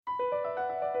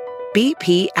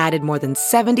BP added more than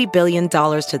 $70 billion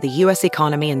to the U.S.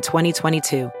 economy in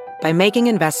 2022 by making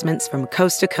investments from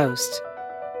coast to coast.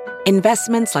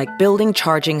 Investments like building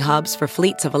charging hubs for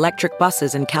fleets of electric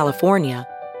buses in California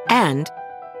and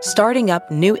starting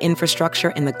up new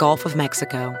infrastructure in the Gulf of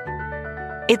Mexico.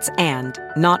 It's and,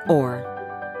 not or.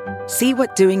 See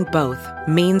what doing both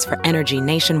means for energy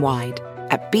nationwide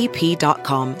at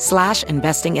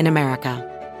bp.com/investing in America.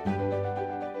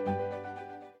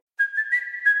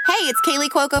 Hey, it's Kaylee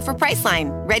Cuoco for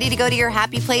Priceline. Ready to go to your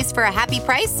happy place for a happy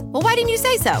price? Well, why didn't you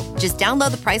say so? Just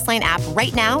download the Priceline app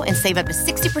right now and save up to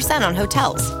 60% on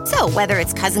hotels. So whether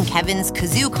it's Cousin Kevin's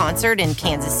Kazoo Concert in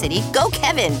Kansas City, go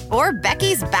Kevin, or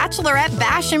Becky's Bachelorette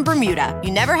Bash in Bermuda,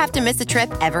 you never have to miss a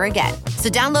trip ever again. So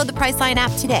download the Priceline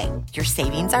app today. Your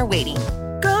savings are waiting.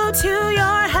 Go to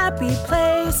your happy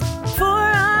place for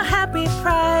a happy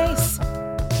price.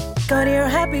 Go to your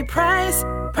happy price,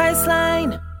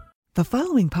 Priceline. The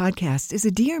following podcast is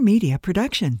a Dear Media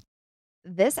production.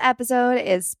 This episode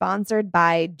is sponsored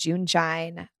by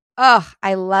Juneshine. Oh,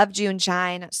 I love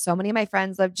Juneshine. So many of my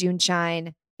friends love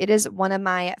Juneshine. It is one of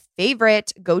my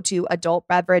favorite go-to adult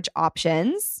beverage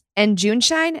options. And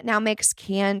Juneshine now makes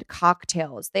canned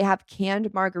cocktails. They have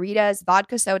canned margaritas,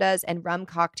 vodka sodas, and rum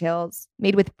cocktails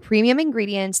made with premium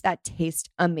ingredients that taste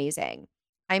amazing.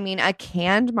 I mean, a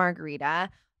canned margarita.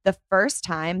 The first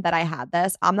time that I had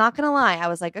this, I'm not going to lie, I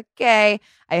was like, okay,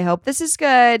 I hope this is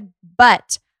good.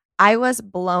 But I was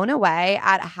blown away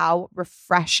at how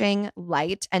refreshing,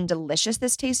 light, and delicious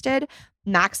this tasted.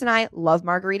 Max and I love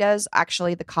margaritas.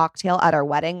 Actually, the cocktail at our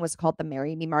wedding was called the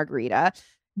Marry Me Margarita.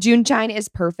 Juneshine is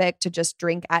perfect to just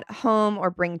drink at home or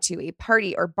bring to a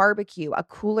party or barbecue, a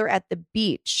cooler at the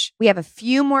beach. We have a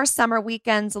few more summer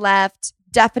weekends left.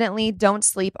 Definitely don't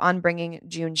sleep on bringing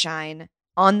Juneshine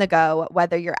on the go,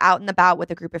 whether you're out and about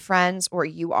with a group of friends or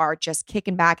you are just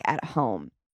kicking back at home.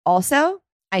 Also,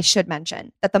 I should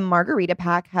mention that the margarita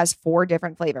pack has 4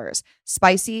 different flavors: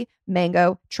 spicy,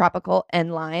 mango, tropical,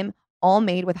 and lime, all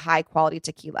made with high quality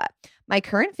tequila. My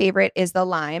current favorite is the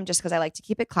lime, just because I like to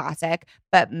keep it classic,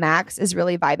 but Max is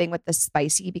really vibing with the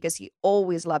spicy because he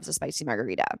always loves a spicy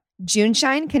margarita.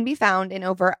 Juneshine can be found in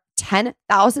over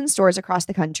 10,000 stores across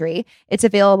the country. It's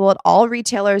available at all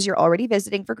retailers you're already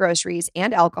visiting for groceries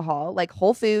and alcohol, like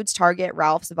Whole Foods, Target,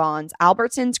 Ralph's, Vons,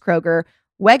 Albertsons, Kroger,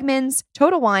 Wegmans,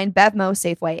 Total Wine, Bevmo,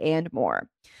 Safeway, and more.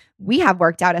 We have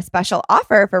worked out a special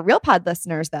offer for Real Pod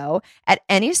listeners, though. At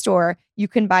any store, you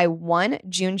can buy 1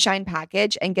 Juneshine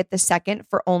package and get the second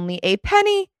for only a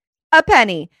penny. A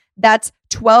penny. That's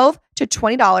 $12 to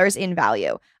 $20 in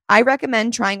value. I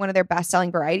recommend trying one of their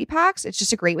best-selling variety packs. It's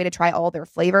just a great way to try all their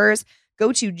flavors.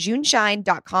 Go to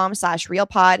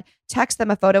juneshine.com/realpod, text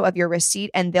them a photo of your receipt,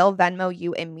 and they'll Venmo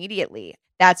you immediately.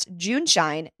 That's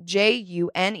Juneshine,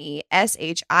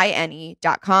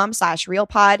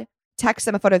 JUNESHINE.com/realpod. Text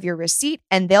them a photo of your receipt,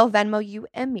 and they'll Venmo you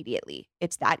immediately.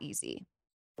 It's that easy.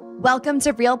 Welcome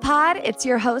to Real Pod. It's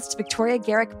your host, Victoria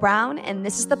Garrick Brown, and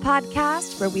this is the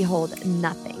podcast where we hold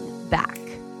nothing back.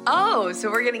 Oh,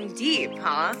 so we're getting deep,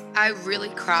 huh? I really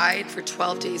cried for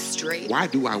 12 days straight. Why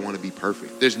do I want to be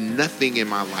perfect? There's nothing in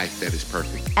my life that is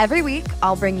perfect. Every week,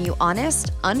 I'll bring you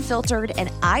honest, unfiltered,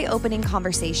 and eye-opening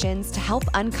conversations to help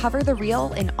uncover the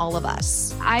real in all of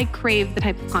us. I crave the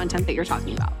type of content that you're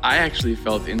talking about. I actually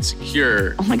felt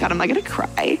insecure. Oh my God, am I gonna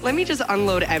cry? Let me just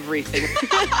unload everything.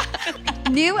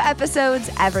 New episodes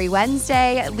every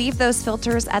Wednesday. Leave those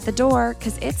filters at the door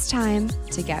because it's time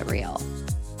to get real.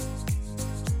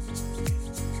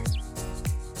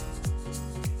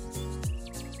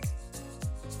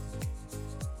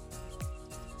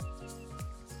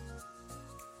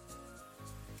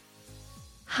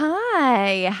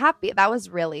 Hi, happy. That was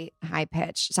really high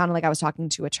pitched. Sounded like I was talking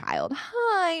to a child.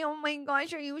 Hi, oh my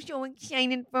gosh, are you so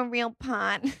excited for Real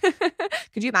Pod?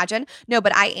 Could you imagine? No,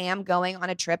 but I am going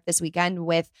on a trip this weekend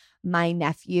with my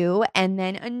nephew and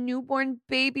then a newborn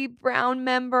baby Brown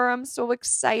member. I'm so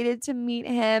excited to meet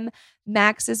him.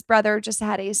 Max's brother just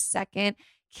had a second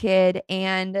kid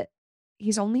and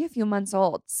he's only a few months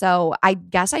old. So I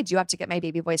guess I do have to get my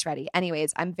baby voice ready.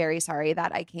 Anyways, I'm very sorry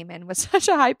that I came in with such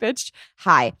a high-pitched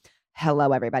hi.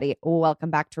 Hello, everybody.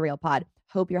 Welcome back to Real Pod.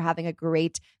 Hope you're having a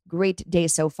great day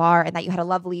so far and that you had a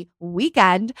lovely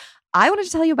weekend. I wanted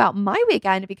to tell you about my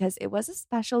weekend because it was a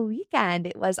special weekend.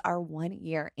 It was our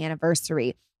 1-year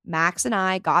anniversary. Max and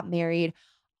I got married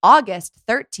August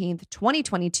 13th,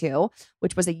 2022,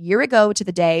 which was a year ago to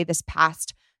the day this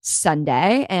past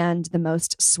Sunday, and the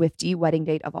most Swiftie wedding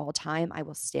date of all time. I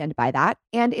will stand by that.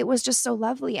 And it was just so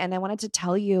lovely. And I wanted to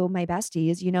tell you, my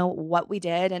besties, what we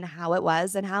did and how it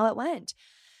was and how it went.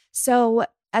 So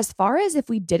as far as if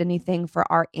we did anything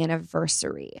for our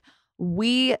anniversary,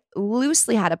 we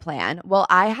loosely had a plan. Well,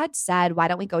 I had said, why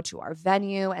don't we go to our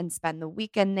venue and spend the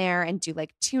weekend there and do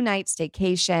like 2-night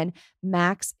staycation?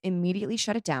 Max immediately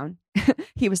shut it down.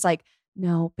 He was like,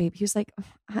 no, babe. He was like,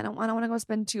 I don't want to go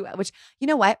spend 2, which, you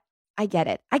know what? I get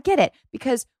it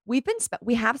because we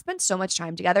have spent so much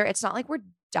time together. It's not like we're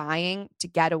dying to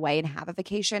get away and have a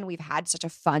vacation. We've had such a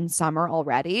fun summer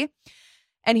already.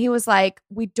 And he was like,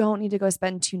 we don't need to go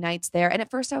spend 2 nights there. And at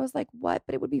first I was like, what?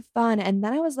 But it would be fun. And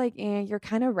then I was like, you're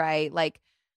kind of right. Like,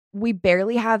 we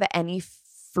barely have any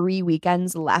free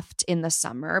weekends left in the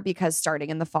summer because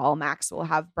starting in the fall, Max will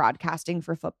have broadcasting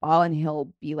for football and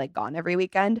he'll be like gone every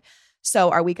weekend. So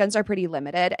our weekends are pretty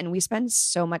limited and we spend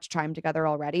so much time together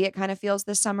already. It kind of feels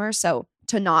this summer. So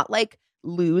to not like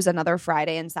lose another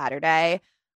Friday and Saturday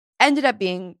ended up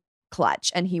being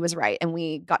clutch. And he was right. And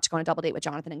we got to go on a double date with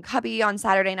Jonathan and Cubby on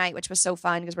Saturday night, which was so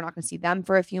fun because we're not going to see them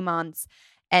for a few months.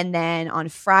 And then on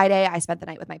Friday, I spent the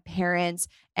night with my parents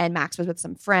and Max was with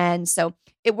some friends. So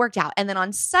it worked out. And then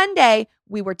on Sunday,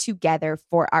 we were together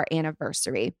for our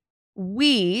anniversary.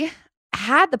 We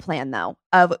had the plan though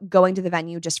of going to the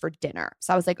venue just for dinner.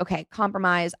 So I was like, okay,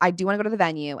 compromise. I do want to go to the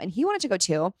venue and he wanted to go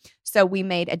too. So we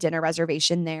made a dinner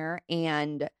reservation there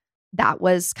and that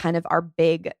was kind of our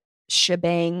big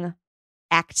shebang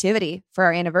activity for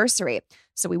our anniversary.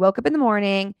 So we woke up in the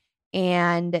morning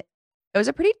and it was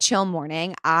a pretty chill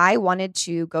morning. I wanted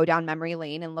to go down memory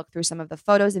lane and look through some of the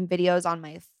photos and videos on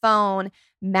my phone.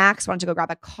 Max wanted to go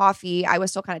grab a coffee. I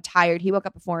was still kind of tired. He woke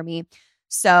up before me.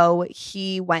 So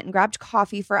he went and grabbed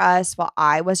coffee for us while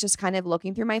I was just kind of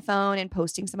looking through my phone and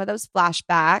posting some of those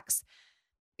flashbacks.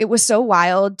 It was so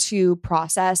wild to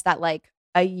process that like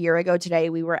a year ago today,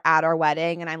 we were at our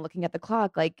wedding and I'm looking at the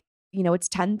clock like, you know, it's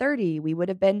 10:30. We would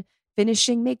have been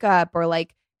finishing makeup or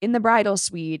like in the bridal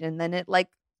suite. And then at like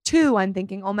 2, I'm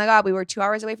thinking, oh my God, we were 2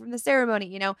 hours away from the ceremony.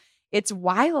 You know, it's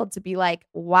wild to be like,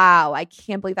 wow, I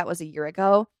can't believe that was a year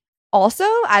ago. Also,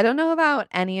 I don't know about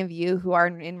any of you who are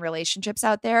in relationships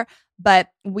out there, but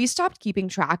we stopped keeping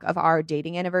track of our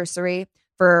dating anniversary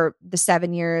for the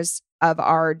 7 years of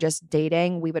our just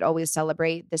dating. We would always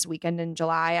celebrate this weekend in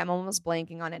July. I'm almost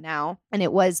blanking on it now. And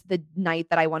it was the night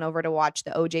that I went over to watch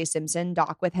the O.J. Simpson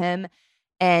doc with him.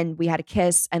 And we had a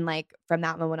kiss. And like from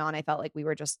that moment on, I felt like we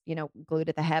were just, you know, glued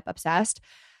at the hip, obsessed.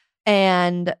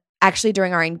 And actually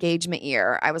during our engagement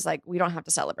year, I was like, we don't have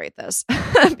to celebrate this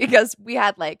because we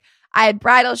had like, I had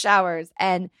bridal showers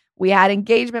and we had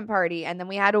engagement party and then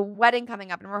we had a wedding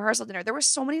coming up and rehearsal dinner. There were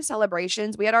so many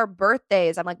celebrations. We had our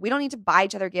birthdays. I'm like, we don't need to buy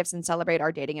each other gifts and celebrate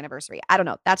our dating anniversary. I don't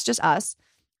know. That's just us.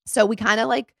 So we kind of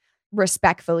like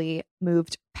respectfully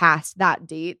moved past that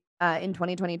date in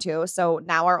 2022. So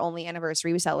now our only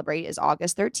anniversary we celebrate is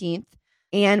August 13th.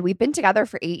 And we've been together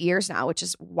for 8 years now, which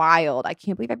is wild. I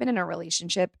can't believe I've been in a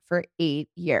relationship for 8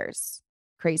 years.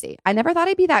 Crazy. I never thought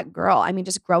I'd be that girl. I mean,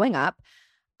 just growing up,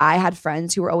 I had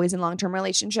friends who were always in long-term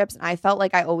relationships. And I felt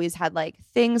like I always had like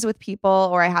things with people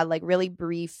or I had like really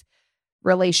brief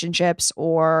relationships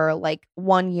or like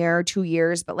 1 year, 2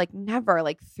 years, but like never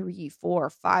like 3, 4,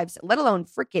 5, let alone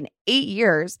freaking 8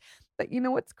 years. But you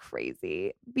know what's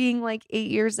crazy? Being like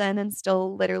 8 years in and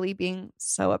still literally being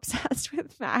so obsessed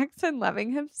with Max and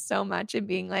loving him so much and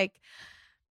being like,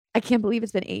 I can't believe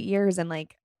it's been 8 years. And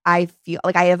like, I feel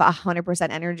like I have 100%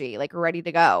 energy, like ready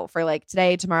to go for like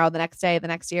today, tomorrow, the next day, the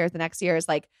next year, the next year is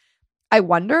like, I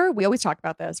wonder, we always talk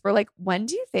about this. We're like, when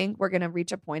do you think we're going to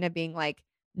reach a point of being like,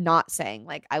 not saying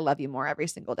like, I love you more every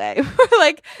single day?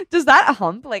 Like, does that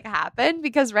hump like happen?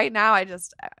 Because right now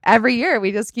every year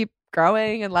we just keep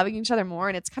growing and loving each other more.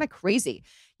 And it's kind of crazy.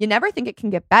 You never think it can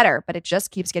get better, but it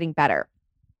just keeps getting better.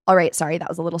 All right. Sorry, that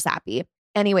was a little sappy.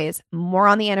 Anyways, more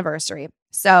on the anniversary.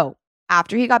 So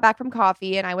after he got back from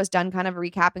coffee and I was done kind of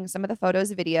recapping some of the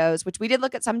photos, videos, which we did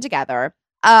look at some together.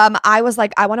 I was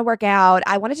like, I want to work out.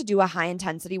 I wanted to do a high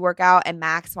intensity workout and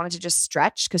Max wanted to just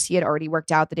stretch because he had already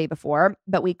worked out the day before,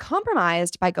 but we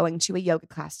compromised by going to a yoga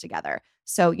class together.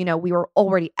 So, you know, we were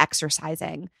already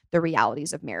exercising the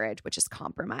realities of marriage, which is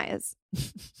compromise.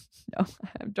 No,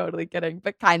 I'm totally kidding,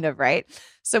 but kind of, right?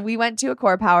 So we went to a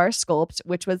Core Power Sculpt,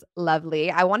 which was lovely.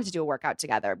 I wanted to do a workout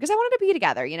together because I wanted to be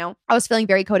together, you know? I was feeling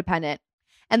very codependent.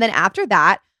 And then after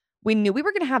that, we knew we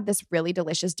were going to have this really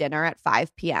delicious dinner at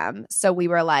 5 p.m. So we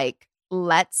were like,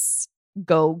 let's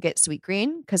go get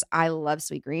Sweetgreen because I love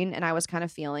Sweetgreen and I was kind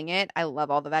of feeling it. I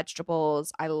love all the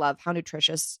vegetables. I love how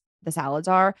nutritious the salads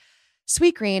are.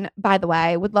 Sweetgreen, by the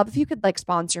way, would love if you could like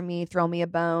sponsor me, throw me a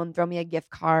bone, throw me a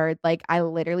gift card. Like I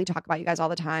literally talk about you guys all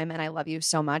the time and I love you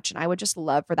so much. And I would just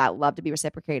love for that love to be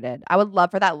reciprocated. I would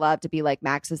love for that love to be like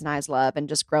Max's and I's love and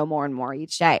just grow more and more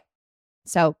each day.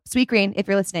 So Sweetgreen, if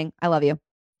you're listening, I love you.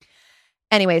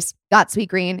 Anyways, got Sweet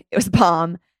Green. It was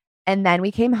bomb. And then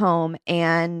we came home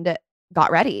and got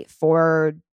ready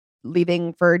for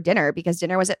leaving for dinner because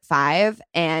dinner was at 5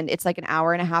 and it's like an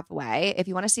hour and a half away. If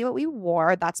you want to see what we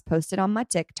wore, that's posted on my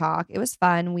TikTok. It was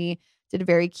fun. We did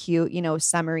very cute,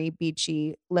 summery,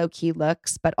 beachy, low-key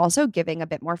looks, but also giving a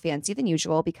bit more fancy than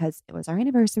usual because it was our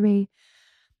anniversary.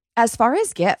 As far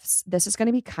as gifts, this is going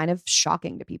to be kind of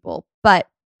shocking to people, but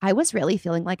I was really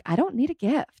feeling like I don't need a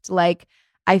gift. Like,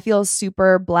 I feel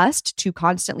super blessed to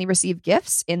constantly receive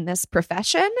gifts in this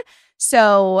profession.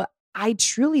 So I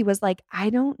truly was like, I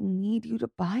don't need you to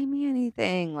buy me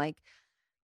anything. Like,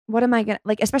 what am I going to,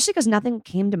 like, especially because nothing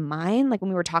came to mind. Like when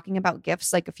we were talking about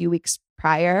gifts like a few weeks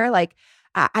prior, like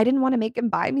I didn't want to make him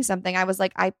buy me something. I was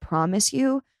like, I promise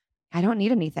you, I don't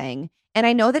need anything. And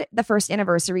I know that the first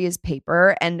anniversary is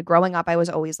paper. And growing up, I was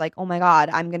always like, oh my God,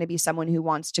 I'm going to be someone who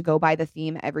wants to go by the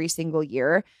theme every single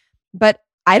year. But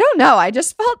I don't know. I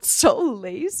just felt so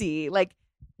lazy. Like,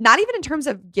 not even in terms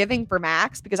of giving for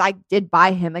Max, because I did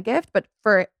buy him a gift, but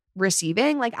for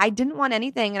receiving, like I didn't want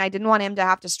anything and I didn't want him to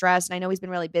have to stress. And I know he's been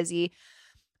really busy.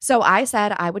 So I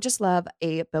said I would just love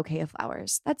a bouquet of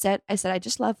flowers. That's it. I said, I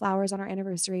just love flowers on our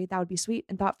anniversary. That would be sweet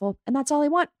and thoughtful. And that's all I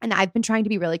want. And I've been trying to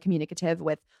be really communicative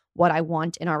with what I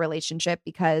want in our relationship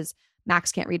because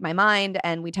Max can't read my mind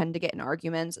and we tend to get in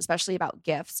arguments, especially about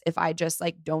gifts, if I just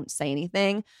like don't say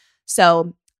anything.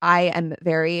 So I am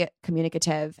very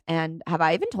communicative. And have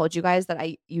I even told you guys that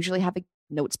I usually have a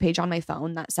notes page on my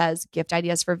phone that says gift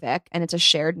ideas for Vic, and it's a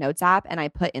shared notes app. And I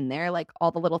put in there like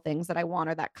all the little things that I want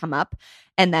or that come up.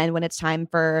 And then when it's time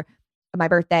for my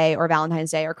birthday or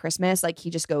Valentine's Day or Christmas, like he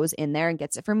just goes in there and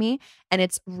gets it for me. And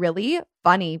it's really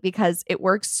funny because it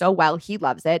works so well. He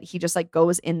loves it. He just like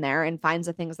goes in there and finds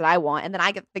the things that I want. And then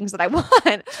I get things that I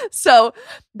want. So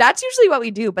that's usually what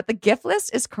we do. But the gift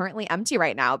list is currently empty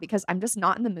right now because I'm just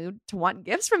not in the mood to want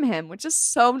gifts from him, which is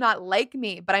so not like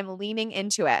me, but I'm leaning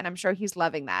into it. And I'm sure he's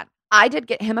loving that. I did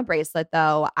get him a bracelet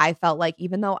though. I felt like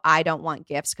even though I don't want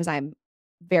gifts because I'm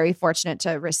very fortunate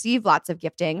to receive lots of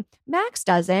gifting, Max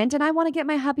doesn't, and I want to get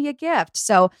my hubby a gift.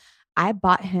 So I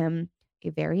bought him a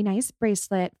very nice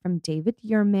bracelet from David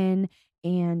Yurman,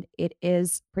 and it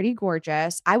is pretty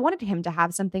gorgeous. I wanted him to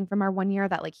have something from our 1 year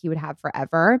that like he would have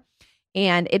forever.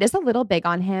 And it is a little big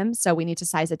on him, so we need to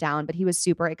size it down, but he was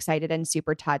super excited and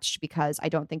super touched because I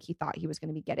don't think he thought he was going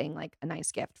to be getting like a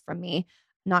nice gift from me.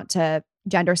 Not to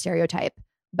gender stereotype,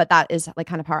 but that is like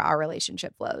kind of how our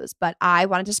relationship flows. But I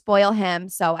wanted to spoil him,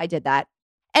 so I did that.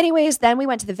 Anyways, then we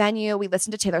went to the venue. We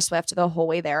listened to Taylor Swift the whole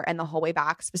way there and the whole way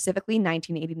back, specifically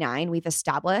 1989. We've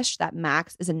established that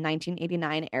Max is a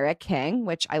 1989 era king,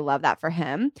 which I love that for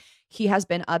him. He has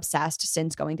been obsessed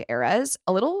since going to Eras,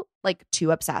 a little like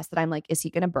too obsessed that I'm like, is he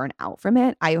going to burn out from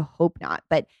it? I hope not.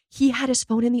 But he had his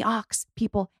phone in the aux,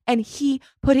 people, and he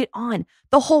put it on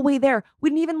the whole way there. We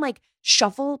didn't even like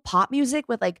shuffle pop music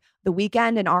with like The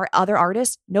Weeknd and our other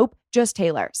artists. Nope, just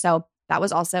Taylor. So that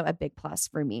was also a big plus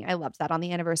for me. I loved that on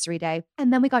the anniversary day.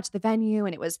 And then we got to the venue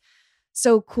and it was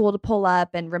so cool to pull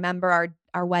up and remember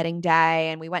our wedding day.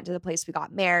 And we went to the place we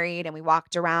got married and we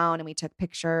walked around and we took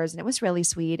pictures and it was really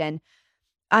sweet. And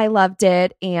I loved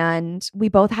it. And we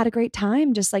both had a great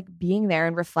time just like being there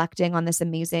and reflecting on this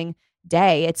amazing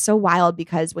day. It's so wild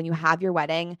because when you have your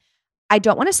wedding, I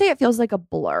don't want to say it feels like a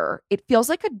blur. It feels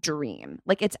like a dream.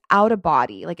 Like it's out of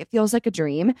body. Like it feels like a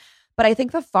dream. But I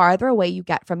think the farther away you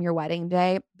get from your wedding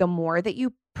day, the more that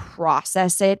you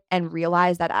process it and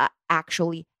realize that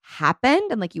actually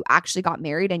happened and like you actually got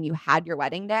married and you had your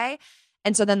wedding day.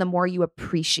 And so then the more you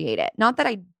appreciate it. Not that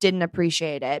I didn't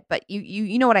appreciate it, but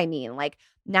you know what I mean? Like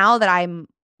now that I'm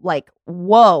like,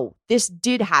 whoa, this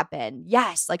did happen.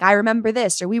 Yes, like I remember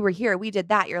this or we were here, we did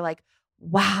that. You're like,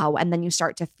 wow. And then you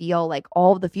start to feel like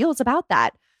all the feels about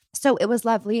that. So it was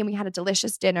lovely and we had a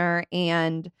delicious dinner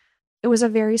and it was a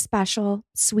very special,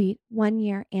 sweet 1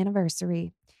 year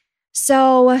anniversary.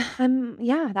 So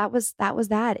yeah, that was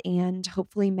that. And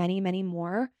hopefully many, many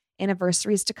more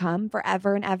anniversaries to come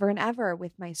forever and ever and ever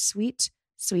with my sweet,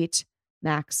 sweet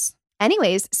Max.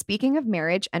 Anyways, speaking of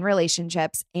marriage and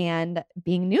relationships and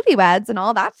being newlyweds and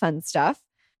all that fun stuff,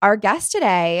 our guest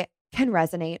today can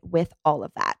resonate with all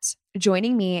of that.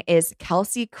 Joining me is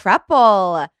Kelsey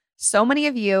Kreppel. So many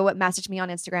of you messaged me on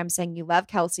Instagram saying you love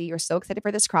Kelsey. You're so excited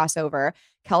for this crossover.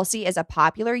 Kelsey is a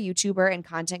popular YouTuber and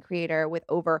content creator with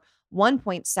over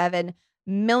 1.7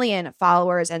 million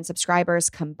followers and subscribers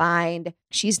combined.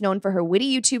 She's known for her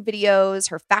witty YouTube videos,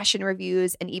 her fashion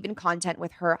reviews, and even content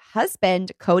with her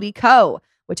husband, Cody Ko,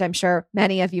 which I'm sure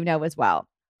many of you know as well.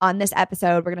 On this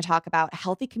episode, we're going to talk about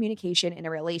healthy communication in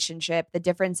a relationship, the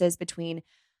differences between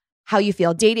how you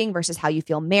feel dating versus how you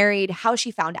feel married, how she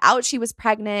found out she was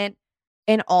pregnant,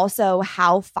 and also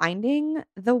how finding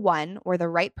the one or the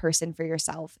right person for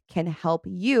yourself can help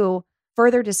you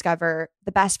further discover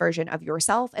the best version of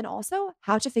yourself, and also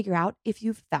how to figure out if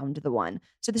you've found the one.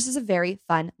 So this is a very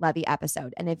fun, lovey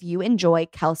episode. And if you enjoy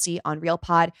Kelsey on Real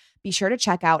Pod, be sure to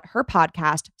check out her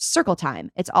podcast, Circle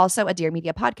Time. It's also a Dear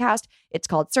Media podcast. It's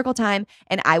called Circle Time,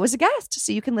 and I was a guest,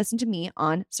 so you can listen to me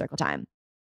on Circle Time.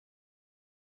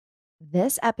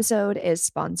 This episode is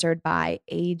sponsored by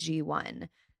AG1.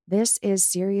 This is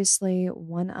seriously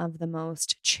one of the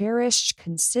most cherished,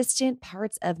 consistent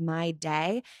parts of my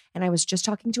day. And I was just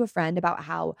talking to a friend about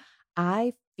how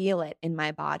I feel it in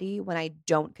my body when I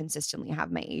don't consistently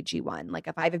have my AG1. Like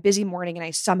if I have a busy morning and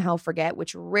I somehow forget,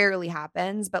 which rarely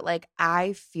happens, but like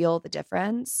I feel the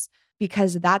difference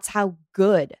because that's how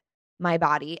good my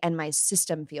body and my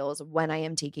system feels when I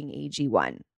am taking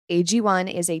AG1.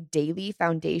 AG1 is a daily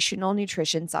foundational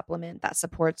nutrition supplement that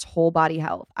supports whole body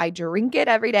health. I drink it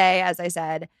every day, as I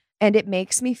said, and it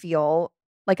makes me feel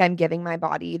like I'm giving my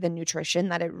body the nutrition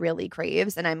that it really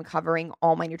craves, and I'm covering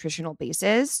all my nutritional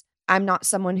bases. I'm not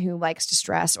someone who likes to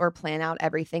stress or plan out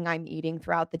everything I'm eating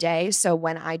throughout the day. So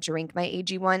when I drink my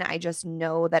AG1, I just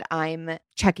know that I'm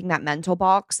checking that mental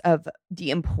box of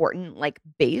the important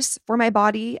base for my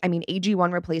body. I mean,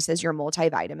 AG1 replaces your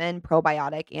multivitamin,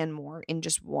 probiotic, and more in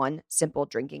just one simple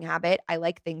drinking habit. I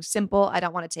like things simple. I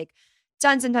don't want to take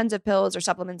tons and tons of pills or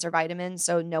supplements or vitamins.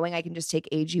 So knowing I can just take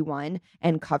AG1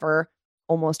 and cover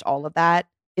almost all of that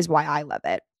is why I love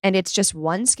it. And it's just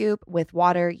one scoop with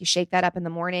water. You shake that up in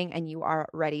the morning and you are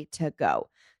ready to go.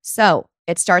 So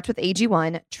it starts with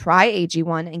AG1. Try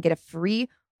AG1 and get a free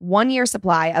 1-year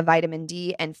supply of vitamin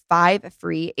D and 5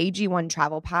 free AG1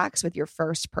 travel packs with your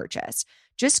first purchase.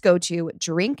 Just go to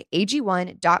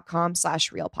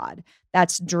drinkag1.com/realpod.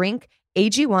 That's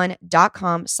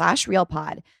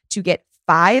drinkag1.com/realpod to get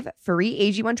 5 free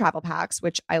AG1 travel packs,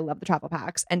 which I love the travel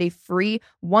packs, and a free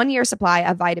 1-year supply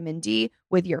of vitamin D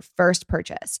with your first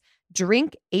purchase.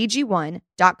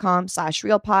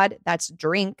 drinkag1.com/realpod. That's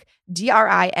drink,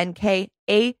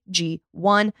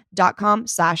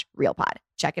 drinkag1.com/realpod.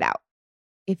 Check it out.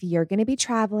 If you're going to be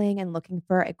traveling and looking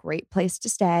for a great place to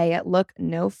stay, look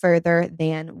no further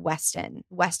than Westin.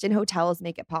 Westin hotels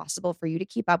make it possible for you to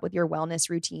keep up with your wellness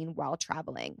routine while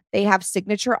traveling. They have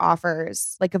signature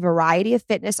offers, like a variety of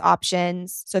fitness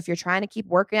options. So if you're trying to keep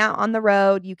working out on the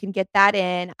road, you can get that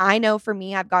in. I know for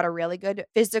me, I've got a really good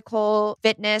physical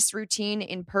fitness routine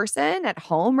in person at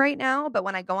home right now. But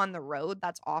when I go on the road,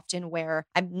 that's often where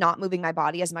I'm not moving my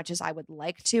body as much as I would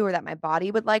like to, or that my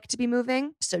body would like to be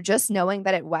moving. So just knowing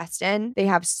that at Westin, they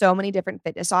have so many different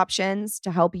fitness options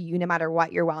to help you no matter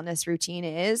what your wellness routine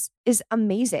is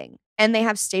amazing. And they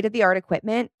have state-of-the-art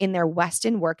equipment in their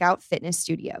Westin workout fitness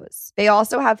studios. They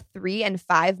also have 3 and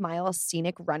 5 mile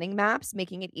scenic running maps,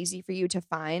 making it easy for you to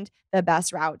find the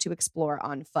best route to explore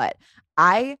on foot.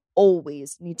 I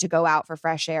always need to go out for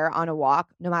fresh air on a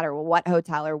walk, no matter what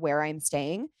hotel or where I'm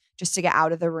staying, just to get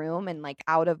out of the room and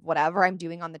out of whatever I'm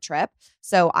doing on the trip.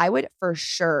 So I would for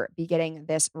sure be getting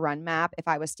this run map if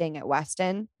I was staying at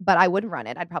Westin, but I wouldn't run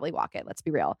it. I'd probably walk it. Let's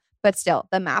be real. But still,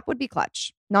 the map would be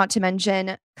clutch. Not to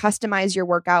mention, customize your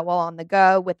workout while on the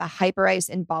go with the Hyperice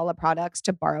and Bala products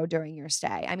to borrow during your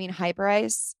stay. I mean,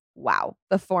 Hyperice, wow.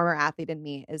 The former athlete in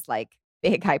me is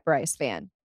big Hyperice fan.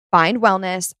 Find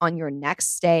wellness on your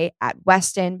next stay at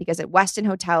Westin, because at Westin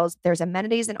Hotels, there's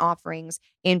amenities and offerings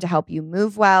aimed to help you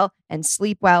move well and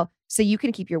sleep well so you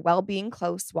can keep your well-being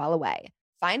close while away.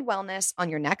 Find wellness on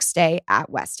your next stay at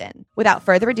Westin. Without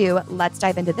further ado, let's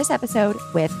dive into this episode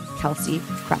with Kelsey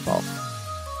Kreppel.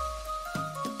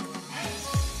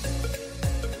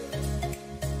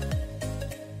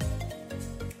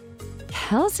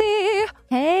 Kelsey.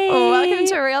 Hey. Welcome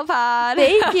to Real Pod.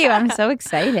 Thank you. I'm so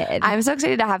excited. I'm so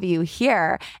excited to have you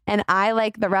here. And I,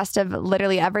 like the rest of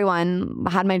literally everyone,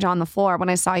 had my jaw on the floor when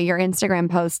I saw your Instagram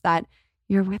post that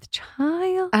you're with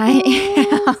child. I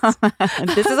am.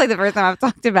 This is the first time I've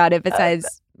talked about it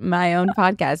besides my own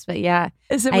podcast. But yeah,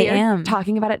 is it I weird am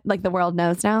talking about it the world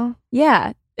knows now?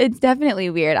 Yeah, it's definitely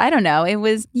weird. I don't know.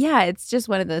 It's just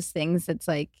one of those things that's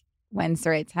when's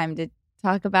the right time to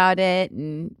talk about it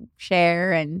and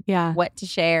share and what to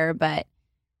share. But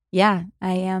yeah,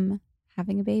 I am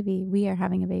having a baby. We are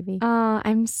having a baby.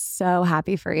 I'm so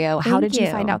happy for you. How did you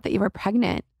find out that you were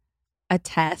pregnant? A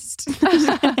test.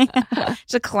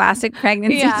 It's a classic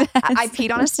pregnancy test. I peed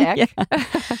on a stick. Yeah.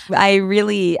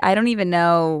 I don't even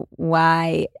know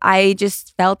why. I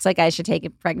just felt like I should take a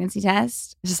pregnancy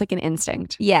test. It's just an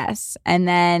instinct. Yes. And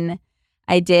then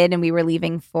I did, and we were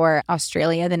leaving for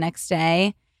Australia the next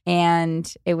day.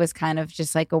 And it was kind of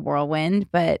just a whirlwind.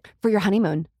 But for your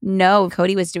honeymoon? No,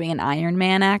 Cody was doing an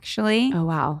Ironman actually. Oh,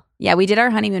 wow. Yeah, we did our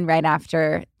honeymoon right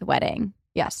after the wedding.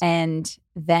 Yes. And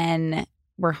then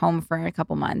we're home for a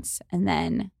couple months. And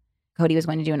then Cody was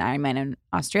going to do an Ironman in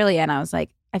Australia. And I was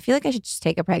like, I feel like I should just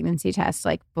take a pregnancy test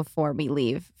like before we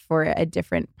leave for a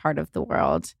different part of the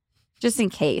world, just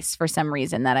in case for some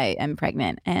reason that I am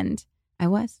pregnant. And I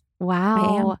was.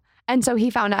 Wow. And so he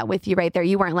found out with you right there.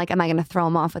 You weren't like, am I going to throw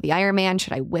him off with the Ironman?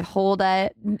 Should I withhold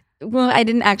it? Well, I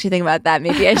didn't actually think about that.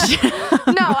 Maybe I should.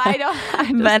 No, I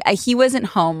don't. But he wasn't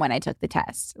home when I took the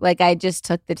test. Like I just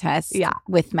took the test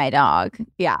with my dog.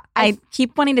 Yeah. I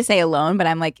keep wanting to say alone, but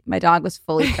I'm like, my dog was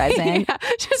fully present.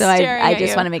 So I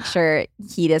just want to make sure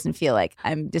he doesn't feel like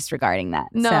I'm disregarding that.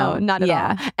 No, so, not at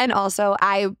all. And also,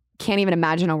 I can't even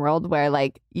imagine a world where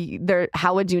like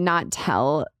how would you not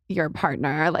tell your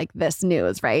partner like this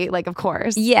news, right? Like, of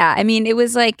course. Yeah. I mean, it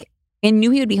was like, I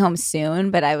knew he would be home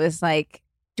soon, but I was like,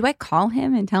 do I call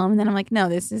him and tell him? And then I'm like, no,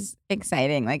 this is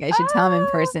exciting. Like, I should tell him in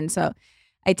person. So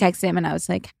I texted him and I was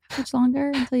like, how much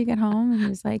longer until you get home? And he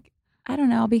was like, I don't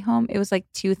know. I'll be home. It was like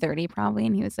 2:30 probably.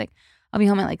 And he was like, I'll be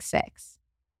home at like 6.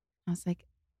 I was like,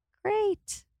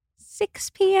 great. 6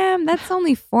 p.m. That's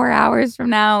only 4 hours from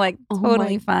now. Like,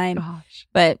 totally fine. Gosh.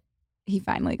 But he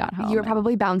finally got home. You were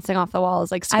probably bouncing off the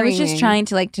walls, like screaming. I was just trying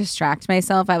to like distract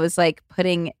myself. I was like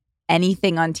putting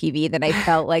anything on TV that I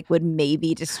felt like would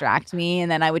maybe distract me,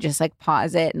 and then I would just like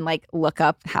pause it and like look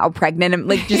up how pregnant I'm,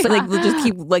 like just just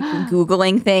keep like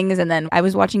Googling things. And then I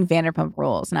was watching Vanderpump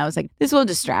Rules, and I was like, this will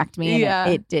distract me,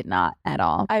 and it did not at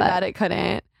all. I bet it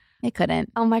couldn't. It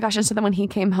couldn't. Oh my gosh! And so then when he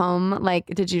came home, like,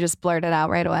 did you just blurt it out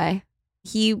right away?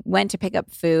 He went to pick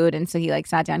up food, and so he like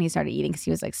sat down. He started eating because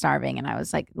he was like starving, and I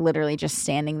was like literally just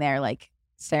standing there like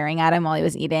staring at him while he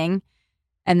was eating.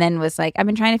 And then was like, I've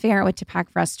been trying to figure out what to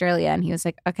pack for Australia. And he was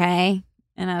like, okay.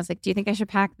 And I was like, do you think I should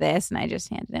pack this? And I just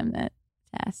handed him the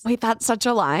test. Wait, that's such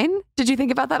a line? Did you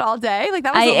think about that all day? Like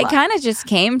that was it kind of just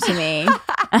came to me.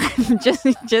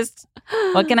 just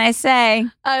what can I say?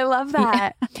 I love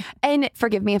that. And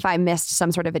forgive me if I missed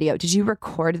some sort of video. Did you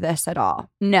record this at all?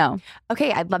 No.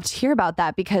 Okay, I'd love to hear about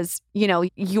that because, you know,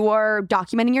 you're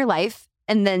documenting your life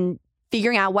and then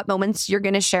figuring out what moments you're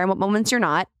going to share and what moments you're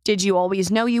not. Did you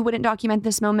always know you wouldn't document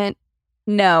this moment?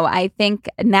 No, I think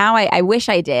now I wish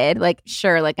I did. Like,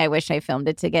 sure, like I wish I filmed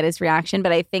it to get his reaction.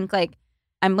 But I think like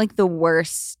I'm like the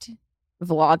worst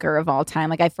vlogger of all time.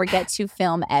 Like I forget to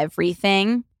film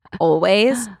everything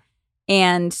always.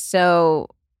 And so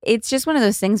it's just one of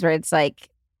those things where it's like,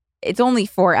 it's only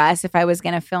for us. If I was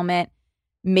going to film it,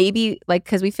 maybe like,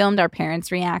 because we filmed our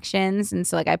parents' reactions. And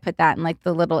so like I put that in like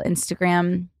the little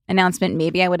Instagram announcement.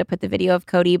 Maybe I would have put the video of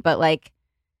Cody, but like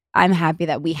I'm happy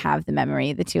that we have the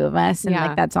memory, the two of us, and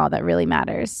like that's all that really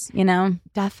matters, you know?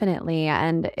 Definitely.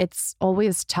 And it's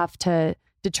always tough to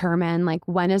determine like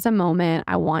when is a moment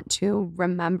I want to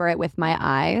remember it with my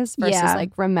eyes versus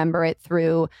like remember it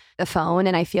through the phone.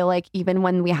 And I feel like even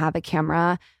when we have a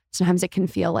camera, sometimes it can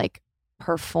feel like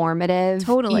performative,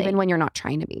 even when you're not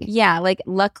trying to be. Yeah, like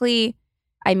luckily,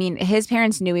 I mean, his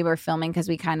parents knew we were filming because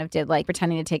we kind of did like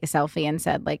pretending to take a selfie and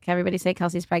said like, everybody say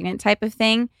Kelsey's pregnant type of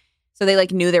thing. So they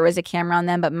like knew there was a camera on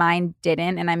them, but mine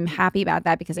didn't. And I'm happy about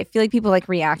that because I feel like people like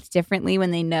react differently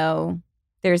when they know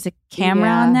there's a camera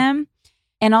on them.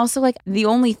 And also like the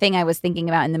only thing I was thinking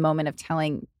about in the moment of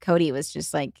telling Cody was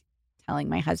just like telling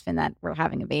my husband that we're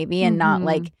having a baby and not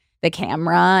like the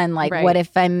camera and like what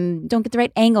if I don't get the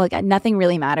right angle? Like nothing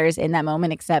really matters in that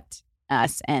moment except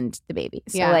us and the baby.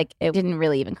 So like it didn't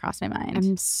really even cross my mind.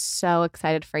 I'm so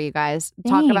excited for you guys. Thanks.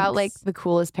 Talk about like the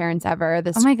coolest parents ever.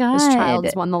 This, oh my God. This child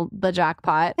has won the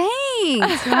jackpot.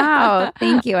 Thanks. Wow.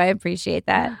 Thank you. I appreciate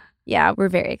that. Yeah, we're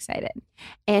very excited.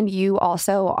 And you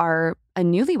also are a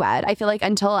newlywed. I feel like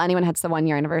until anyone hits the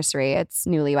 1-year anniversary, it's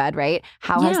newlywed, right?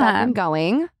 How has that been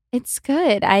going? It's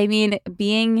good. I mean,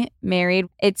 being married,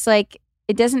 it's like,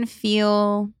 it doesn't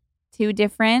feel too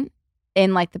different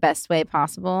in like the best way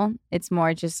possible. It's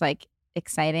more just like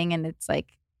exciting and it's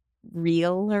like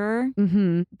realer,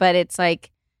 but it's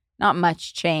like not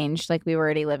much changed. Like we were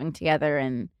already living together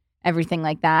and everything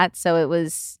like that. So it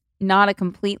was not a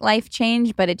complete life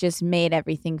change, but it just made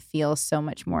everything feel so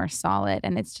much more solid.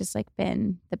 And it's just like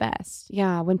been the best.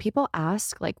 Yeah. When people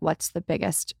ask like, what's the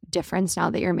biggest difference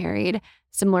now that you're married,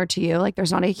 similar to you, like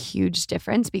there's not a huge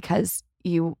difference because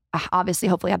you obviously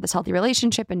hopefully have this healthy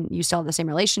relationship and you still have the same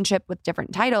relationship with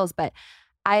different titles. But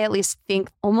I at least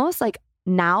think almost like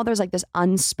now there's like this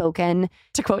unspoken,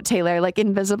 to quote Taylor, like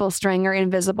invisible string or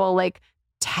invisible like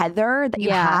tether that you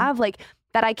have, like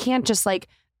that I can't just like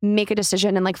make a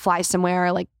decision and like fly somewhere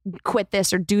or like quit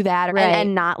this or do that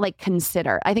and not like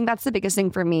consider. I think that's the biggest thing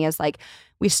for me is like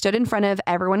we stood in front of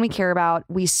everyone we care about.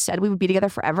 We said we would be together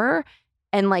forever.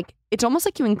 And like, it's almost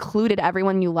like you included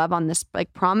everyone you love on this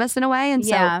like promise in a way. And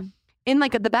so in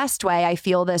like the best way, I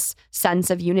feel this sense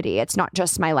of unity. It's not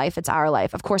just my life, it's our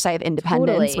life. Of course, I have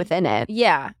independence within it.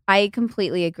 Yeah, I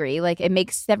completely agree. Like, it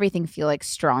makes everything feel like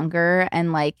stronger.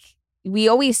 And like, we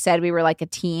always said we were like a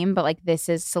team, but like this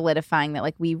is solidifying that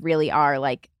like we really are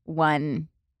like one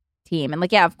team. And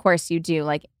like, yeah, of course you do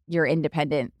like your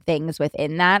independent things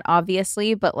within that,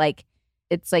 obviously, but like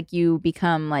it's like you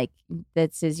become like,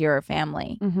 this is your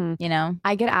family, you know?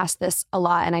 I get asked this a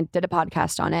lot, and I did a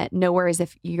podcast on it. No worries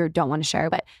if you don't want to share,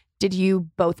 but did you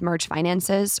both merge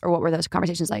finances, or what were those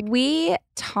conversations like? We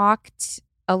talked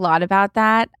a lot about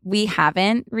that. We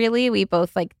haven't really. We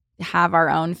both like have our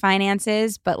own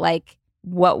finances, but like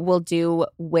what we'll do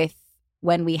with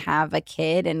when we have a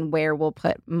kid and where we'll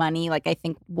put money, like I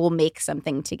think we'll make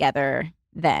something together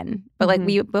then. But like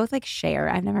we both like share.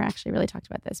 I've never actually really talked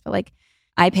about this, but like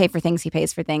I pay for things, he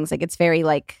pays for things. Like it's very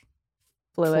like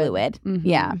fluid.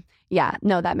 Yeah. Yeah.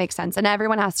 No, that makes sense. And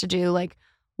everyone has to do like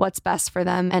what's best for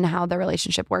them and how the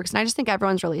relationship works. And I just think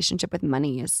everyone's relationship with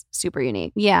money is super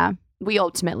unique. Yeah. We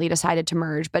ultimately decided to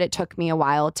merge, but it took me a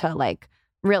while to like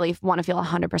really want to feel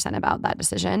 100% about that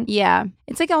decision. Yeah.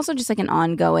 It's like also just like an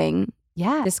ongoing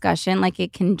discussion. Like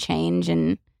it can change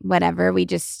and whatever. We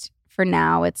just, for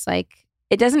now, it's like,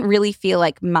 it doesn't really feel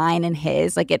like mine and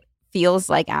his. Like it feels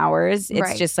like ours.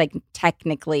 It's just like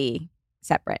technically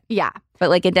separate. Yeah. But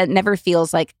like it never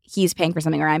feels like he's paying for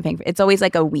something or I'm paying for it. It's always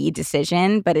like a we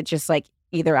decision, but it's just like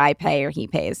either I pay or he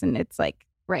pays. And it's like,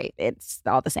 it's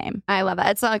all the same. I love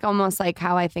that. It's like almost like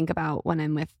how I think about when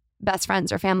I'm with best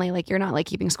friends or family. Like you're not like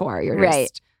keeping score. You're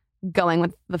just going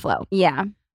with the flow. Yeah.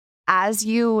 As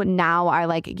you now are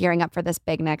like gearing up for this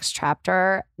big next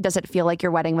chapter, does it feel like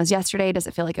your wedding was yesterday? Does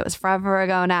it feel like it was forever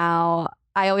ago now?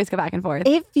 I always go back and forth.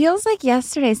 It feels like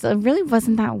yesterday, so it really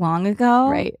wasn't that long ago.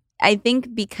 Right. I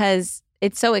think because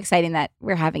it's so exciting that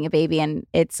we're having a baby, and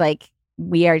it's like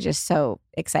we are just so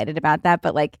excited about that.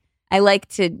 But like I like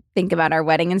to think about our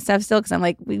wedding and stuff still, because I'm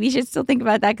like, we should still think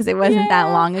about that because it wasn't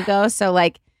that long ago. So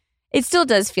like it still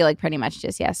does feel like pretty much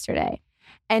just yesterday.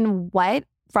 And what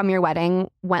from your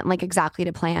wedding went like exactly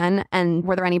to plan? And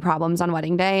were there any problems on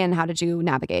wedding day, and how did you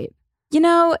navigate? You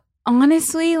know,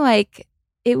 honestly, like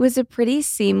it was a pretty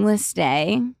seamless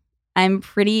day. I'm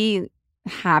pretty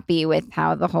happy with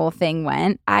how the whole thing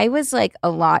went. I was like a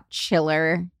lot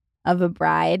chiller of a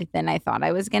bride than I thought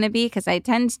I was going to be, because I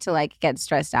tend to like get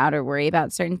stressed out or worry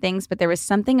about certain things. But there was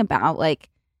something about like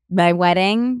my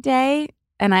wedding day,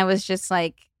 and I was just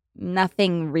like,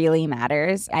 nothing really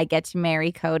matters. I get to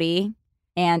marry Cody,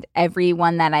 and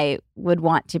everyone that I would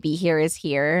want to be here is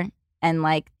here. And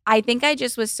like, I think I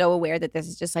just was so aware that this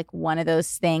is just like one of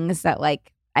those things that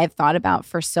like I've thought about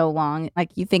for so long.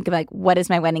 Like you think of like, what is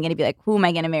my wedding going to be like? Who am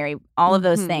I going to marry? All of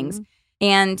those things.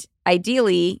 And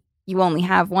ideally, you only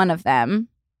have one of them.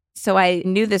 So I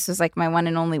knew this was like my one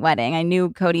and only wedding. I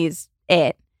knew Cody's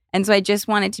it. And so I just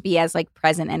wanted to be as like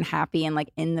present and happy and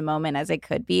like in the moment as I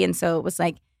could be. And so it was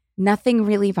like, nothing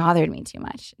really bothered me too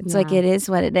much. It's like, it is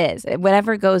what it is.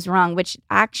 Whatever goes wrong, which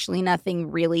actually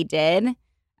nothing really did,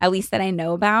 at least that I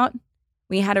know about.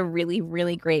 We had a really,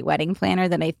 really great wedding planner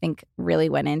that I think really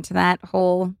went into that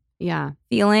whole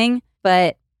feeling.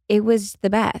 But it was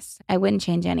the best. I wouldn't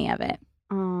change any of it.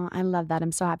 Oh, I love that.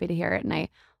 I'm so happy to hear it. And I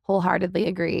wholeheartedly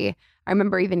agree. I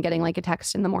remember even getting like a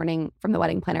text in the morning from the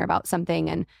wedding planner about something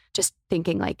and just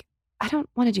thinking like, I don't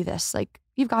want to do this. Like,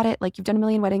 you've got it. Like, you've done a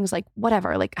million weddings, like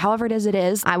whatever, like however it is, it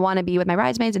is. I want to be with my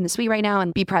bridesmaids in the suite right now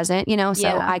and be present, you know? So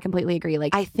I completely agree.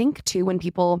 Like, I think too, when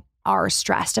people are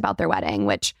stressed about their wedding,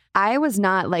 which I was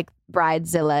not like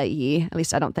bridezilla-y, at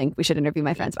least I don't think. We should interview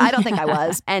my friends, but I don't think I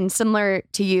was. And similar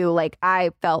to you, like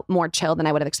I felt more chill than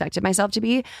I would have expected myself to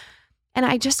be. And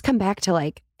I just come back to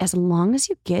like, as long as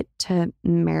you get to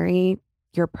marry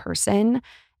your person,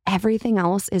 everything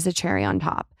else is a cherry on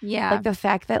top. Yeah. Like the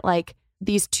fact that like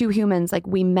these two humans, like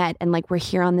we met and like we're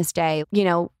here on this day, you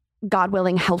know, God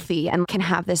willing, healthy and can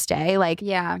have this day. Like,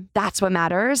 that's what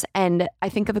matters. And I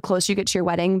think the closer you get to your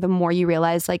wedding, the more you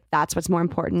realize like that's what's more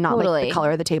important, not like the color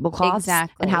of the tablecloths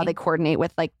and how they coordinate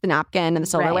with like the napkin and the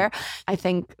silverware. I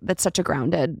think that's such a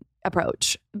grounded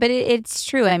approach. But it's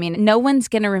true. I mean, no one's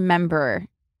going to remember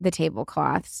the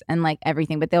tablecloths and like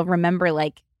everything, but they'll remember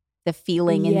like the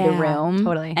feeling in the room.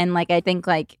 Totally. And like, I think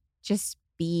like just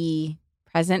be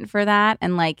present for that.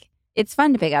 And like, it's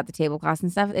fun to pick out the tablecloths and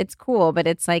stuff. It's cool, but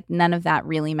it's like none of that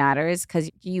really matters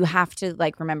because you have to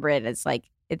like remember it as like,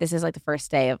 this is like the first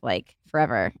day of like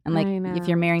forever. And like, if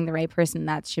you're marrying the right person,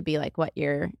 that should be like what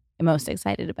you're most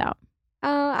excited about.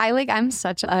 Oh, I'm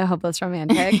such a hopeless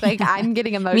romantic. Like I'm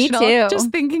getting emotional. Me too. Just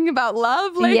thinking about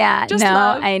love. Like, yeah, just no,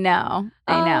 love. I know.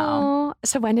 Oh,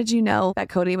 So when did you know that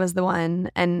Cody was the one?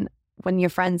 And when your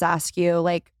friends ask you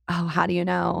like, oh, how do you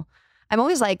know? I'm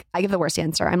always like, I give the worst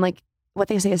answer. I'm like, what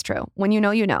they say is true. When you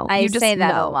know, you know. I You just say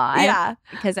that know. a lot. Yeah.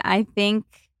 Because I think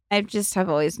have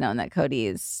always known that Cody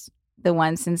is the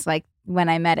one since like when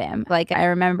I met him. Like I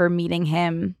remember meeting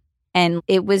him and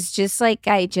it was just like,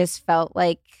 I just felt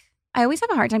like, I always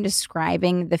have a hard time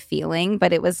describing the feeling,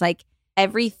 but it was like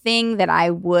everything that I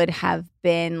would have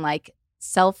been like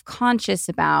self-conscious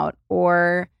about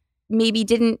or maybe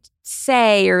didn't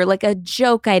say, or like a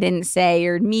joke I didn't say,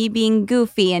 or me being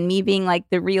goofy and me being like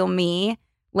the real me,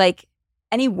 like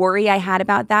any worry I had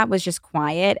about that was just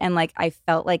quiet. And like I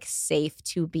felt like safe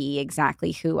to be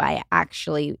exactly who I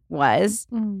actually was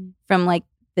from like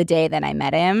the day that I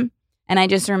met him. And I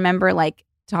just remember like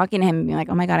talking to him and being like,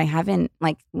 oh my God, I haven't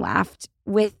like laughed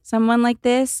with someone like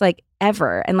this like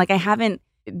ever. And like I haven't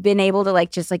been able to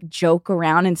like just like joke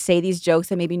around and say these jokes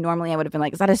that maybe normally I would have been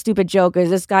like, is that a stupid joke? Or is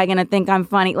this guy gonna think I'm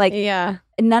funny? Like, yeah,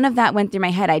 none of that went through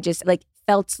my head. I just like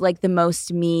felt like the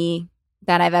most me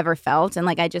that I've ever felt. And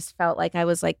like I just felt like I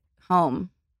was like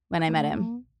home when I met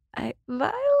him. I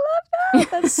love that.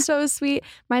 That's so sweet.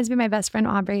 Reminds me of my best friend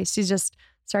Aubrey. She's just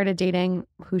started dating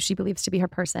who she believes to be her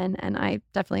person. And I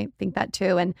definitely think that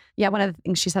too. And yeah, one of the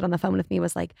things she said on the phone with me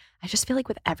was like, I just feel like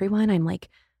with everyone,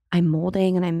 I'm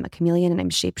molding and I'm a chameleon and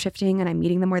I'm shape-shifting and I'm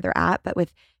meeting them where they're at. But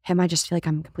with him, I just feel like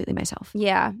I'm completely myself.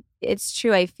 Yeah, it's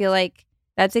true. I feel like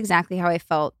that's exactly how I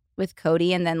felt with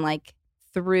Cody. And then like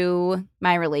through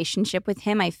my relationship with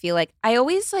him, I feel like I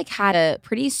always like had a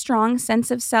pretty strong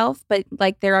sense of self. But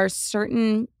like there are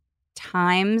certain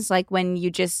times like when you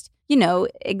just, you know,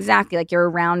 exactly like you're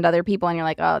around other people and you're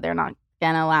like, oh, they're not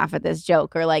gonna laugh at this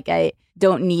joke, or like I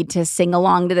don't need to sing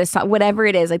along to this song, whatever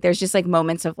it is. Like there's just like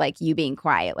moments of like you being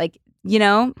quiet, like, you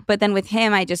know. But then with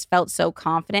him, I just felt so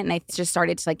confident and I just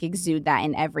started to like exude that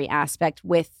in every aspect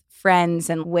with friends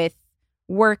and with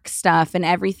work stuff and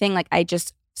everything. Like I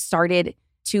just started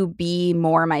to be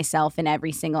more myself in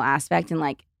every single aspect and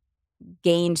like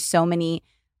gained so many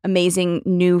amazing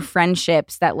new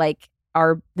friendships that like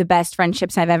are the best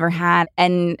friendships I've ever had,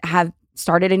 and have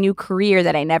started a new career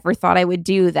that I never thought I would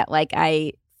do, that like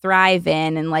I thrive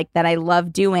in and like that I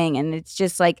love doing. And it's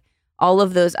just like all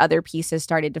of those other pieces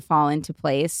started to fall into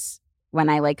place when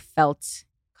I like felt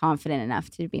confident enough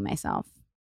to be myself.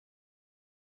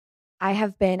 I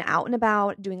have been out and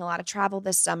about doing a lot of travel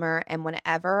this summer, and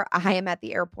whenever I am at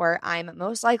the airport, I'm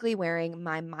most likely wearing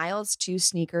my Miles 2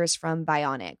 sneakers from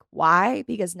Vionic. Why?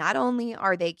 Because not only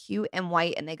are they cute and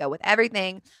white and they go with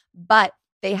everything, but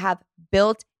they have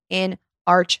built-in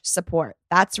arch support.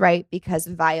 That's right, because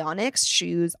Vionic's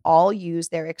shoes all use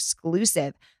their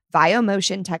exclusive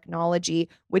VioMotion technology,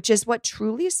 which is what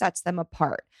truly sets them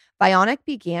apart. Vionic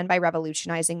began by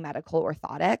revolutionizing medical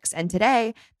orthotics, and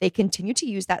today they continue to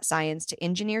use that science to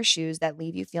engineer shoes that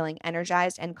leave you feeling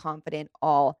energized and confident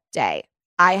all day.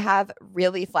 I have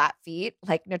really flat feet,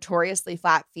 like notoriously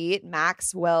flat feet.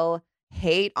 Max will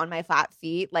hate on my flat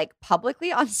feet, like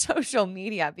publicly on social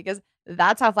media, because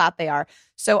that's how flat they are.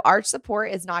 So arch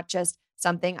support is not just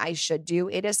something I should do.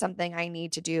 It is something I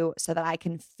need to do so that I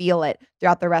can feel it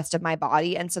throughout the rest of my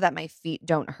body and so that my feet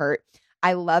don't hurt.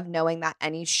 I love knowing that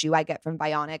any shoe I get from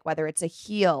Vionic, whether it's a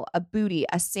heel, a bootie,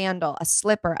 a sandal, a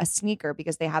slipper, a sneaker,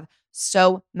 because they have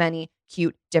so many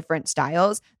cute different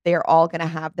styles, they are all going to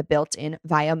have the built-in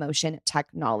VioMotion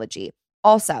technology.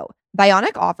 Also,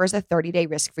 Vionic offers a 30-day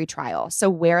risk-free trial. So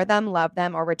wear them, love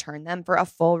them, or return them for a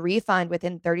full refund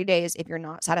within 30 days if you're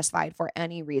not satisfied for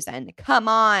any reason. Come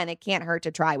on, it can't hurt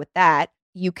to try with that.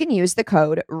 You can use the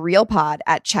code REALPOD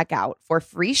at checkout for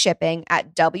free shipping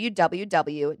at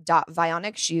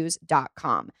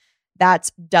www.vionicshoes.com.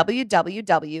 That's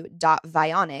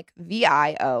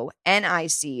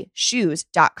www.vionic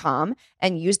shoes.com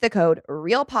and use the code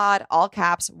REALPOD, all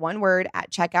caps, one word, at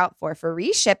checkout for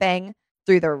free shipping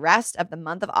through the rest of the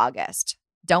month of August.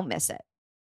 Don't miss it.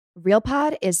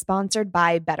 RealPod is sponsored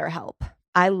by BetterHelp.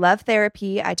 I love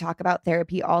therapy. I talk about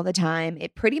therapy all the time.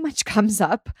 It pretty much comes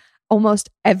up almost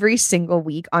every single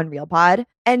week on RealPod.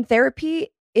 And therapy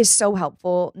is so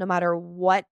helpful no matter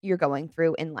what you're going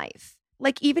through in life.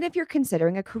 Like even if you're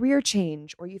considering a career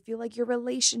change, or you feel like your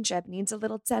relationship needs a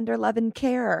little tender love and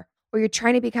care, or you're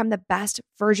trying to become the best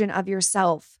version of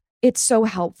yourself, it's so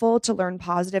helpful to learn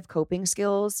positive coping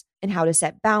skills and how to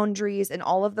set boundaries and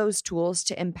all of those tools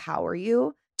to empower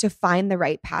you to find the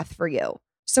right path for you.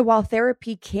 So while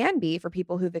therapy can be for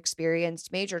people who've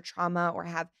experienced major trauma or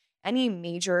have any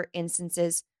major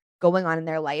instances going on in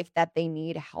their life that they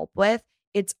need help with,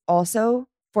 it's also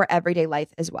for everyday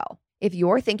life as well. If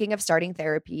you're thinking of starting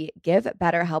therapy, give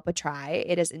BetterHelp a try.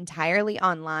 It is entirely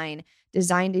online,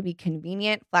 designed to be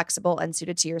convenient, flexible, and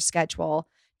suited to your schedule.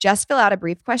 Just fill out a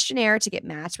brief questionnaire to get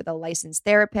matched with a licensed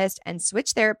therapist and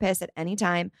switch therapists at any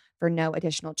time for no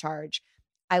additional charge.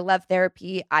 I love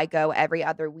therapy. I go every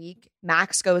other week.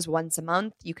 Max goes once a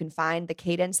month. You can find the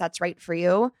cadence that's right for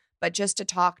you, but just to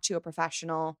talk to a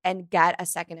professional and get a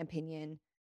second opinion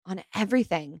on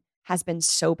everything has been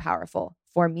so powerful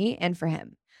for me and for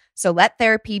him. So let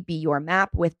therapy be your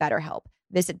map with BetterHelp.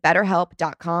 Visit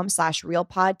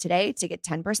betterhelp.com/realpod today to get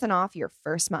 10% off your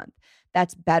first month.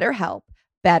 That's BetterHelp,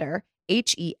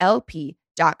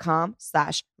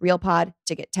 HELP.com/realpod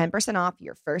to get 10% off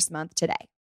your first month today.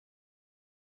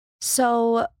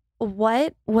 So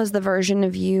what was the version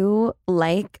of you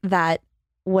like that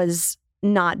was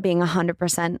not being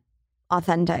 100%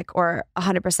 authentic or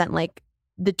 100% like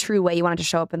the true way you wanted to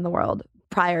show up in the world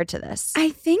prior to this? I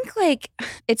think like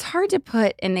it's hard to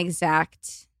put an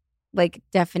exact like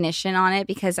definition on it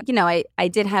because, you know, I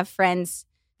did have friends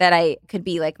that I could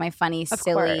be like my funny,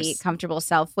 silly, comfortable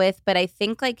self with. But I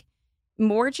think like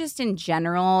more just in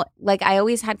general, like I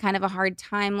always had kind of a hard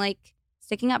time like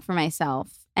sticking up for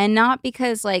myself. And not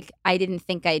because like I didn't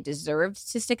think I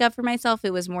deserved to stick up for myself.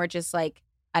 It was more just like,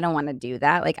 I don't want to do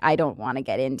that. Like I don't want to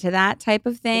get into that type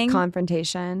of thing. Like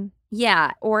confrontation.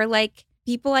 Yeah. Or like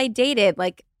people I dated.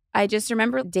 Like I just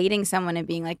remember dating someone and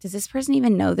being like, does this person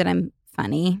even know that I'm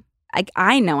funny? Like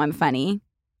I know I'm funny.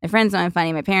 My friends know I'm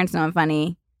funny. My parents know I'm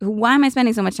funny. Why am I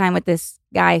spending so much time with this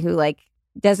guy who like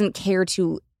doesn't care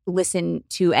to listen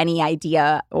to any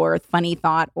idea or funny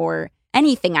thought or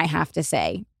anything I have to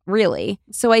say, really?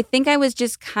 So I think I was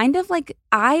just kind of like,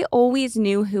 I always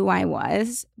knew who I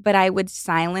was, but I would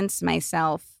silence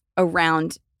myself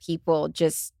around people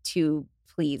just to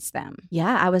please them.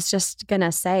 Yeah, I was just going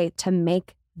to say to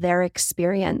make their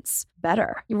experience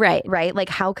better. Right. Right? Like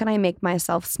how can I make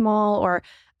myself small or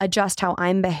adjust how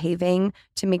I'm behaving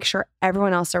to make sure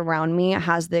everyone else around me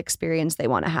has the experience they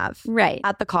want to have. Right.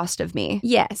 At the cost of me.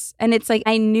 Yes. And it's like,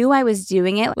 I knew I was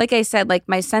doing it. Like I said, like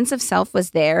my sense of self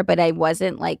was there, but I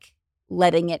wasn't like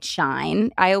letting it shine.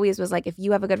 I always was like, if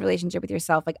you have a good relationship with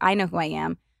yourself, like I know who I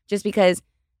am. Just because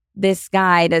this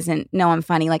guy doesn't know I'm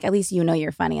funny, like at least you know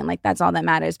you're funny. And like, that's all that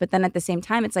matters. But then at the same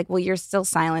time, it's like, well, you're still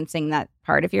silencing that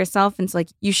part of yourself. And so like,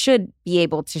 you should be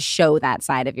able to show that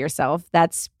side of yourself.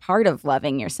 That's part of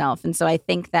loving yourself. And so I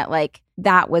think that like,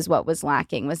 that was what was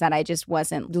lacking, was that I just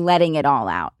wasn't letting it all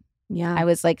out. Yeah. I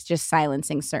was like just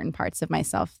silencing certain parts of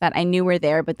myself that I knew were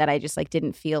there, but that I just like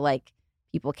didn't feel like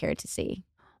people cared to see.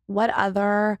 What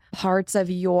other parts of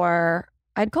your,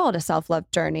 I'd call it a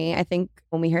self-love journey. I think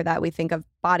when we hear that, we think of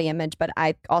body image, but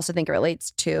I also think it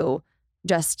relates to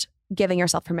just giving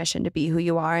yourself permission to be who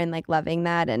you are and like loving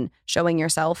that and showing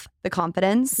yourself the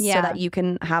confidence so that you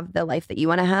can have the life that you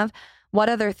want to have. What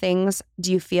other things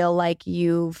do you feel like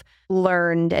you've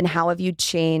learned and how have you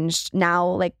changed now,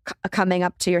 like coming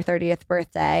up to your 30th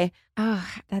birthday? Oh,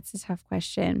 that's a tough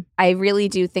question. I really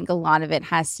do think a lot of it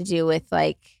has to do with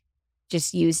like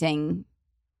just using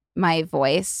my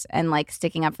voice and like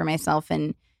sticking up for myself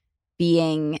and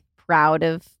being proud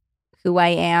of who I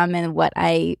am and what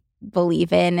I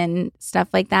believe in and stuff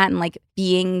like that. And like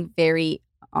being very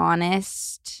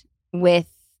honest with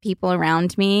people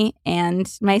around me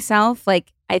and myself.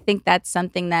 Like, I think that's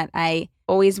something that I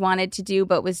always wanted to do,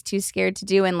 but was too scared to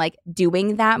do. And like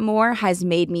doing that more has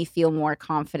made me feel more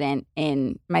confident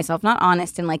in myself. Not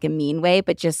honest in like a mean way,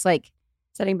 but just like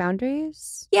setting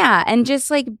boundaries. Yeah. And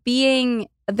just like being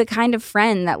the kind of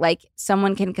friend that like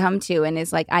someone can come to and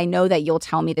is like, I know that you'll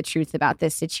tell me the truth about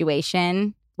this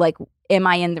situation. Like, am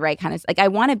I in the right kind of, like, I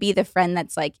want to be the friend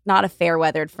that's like not a fair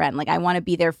weathered friend. Like, I want to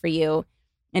be there for you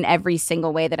in every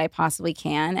single way that I possibly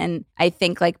can. And I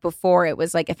think like before it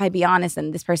was like, if I be honest,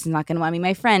 then this person's not going to want me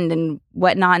my friend and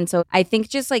whatnot. And so I think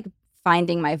just like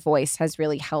finding my voice has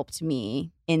really helped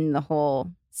me in the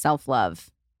whole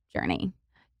self-love journey.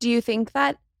 Do you think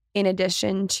that in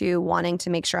addition to wanting to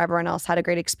make sure everyone else had a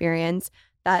great experience,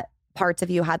 that parts of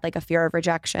you had like a fear of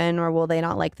rejection or will they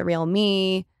not like the real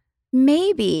me?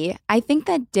 Maybe. I think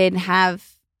that did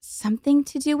have something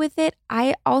to do with it.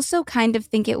 I also kind of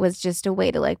think it was just a way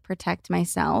to like protect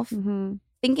myself. Mm-hmm.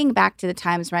 Thinking back to the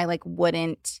times where I like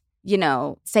wouldn't, you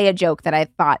know, say a joke that I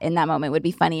thought in that moment would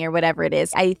be funny or whatever it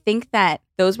is. I think that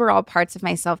those were all parts of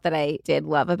myself that I did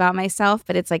love about myself.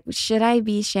 But it's like, should I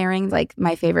be sharing like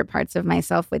my favorite parts of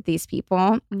myself with these people?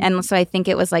 Mm-hmm. And so I think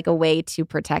it was like a way to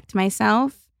protect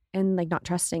myself. And like not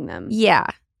trusting them. Yeah.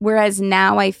 Whereas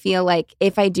now I feel like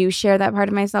if I do share that part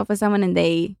of myself with someone and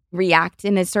they react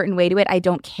in a certain way to it, I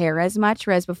don't care as much.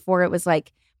 Whereas before it was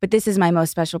like but this is my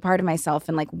most special part of myself.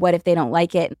 And like, what if they don't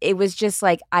like it? It was just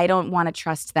like, I don't want to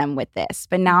trust them with this.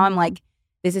 But now I'm like,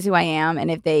 this is who I am.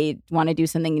 And if they want to do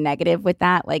something negative with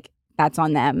that, like that's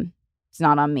on them. It's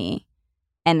not on me.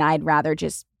 And I'd rather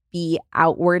just be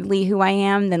outwardly who I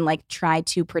am than like try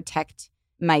to protect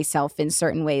myself in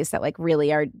certain ways that like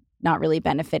really are not really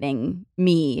benefiting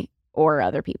me or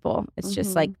other people. It's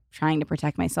just like trying to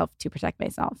protect myself to protect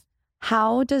myself.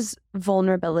 How does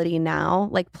vulnerability now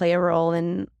like play a role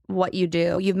in what you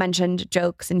do? You've mentioned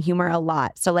jokes and humor a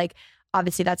lot. So like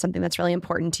obviously that's something that's really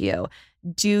important to you.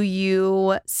 Do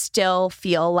you still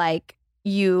feel like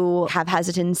you have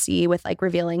hesitancy with like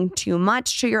revealing too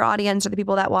much to your audience or the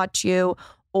people that watch you?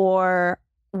 Or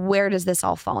where does this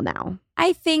all fall now?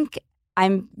 I think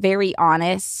I'm very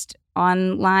honest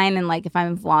online, and like if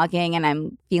I'm vlogging and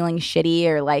I'm feeling shitty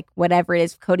or like whatever it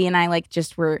is, Cody and I like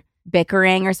just were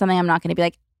bickering or something, I'm not going to be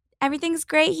like, everything's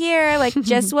great here. Like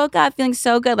just woke up feeling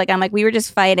so good. Like I'm like, we were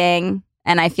just fighting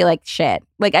and I feel like shit.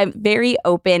 Like I'm very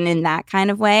open in that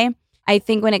kind of way. I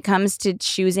think when it comes to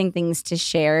choosing things to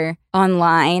share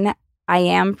online, I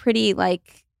am pretty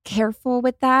like careful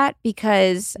with that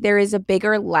because there is a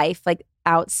bigger life like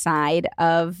outside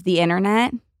of the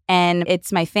internet, and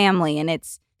it's my family and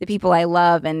it's the people I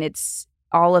love and it's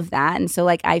all of that. And so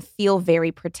like I feel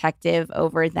very protective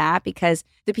over that because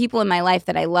the people in my life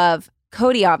that I love,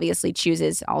 Cody obviously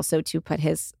chooses also to put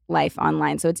his life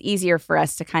online. So it's easier for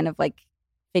us to kind of like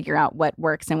figure out what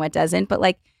works and what doesn't. But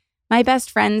like my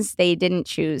best friends, they didn't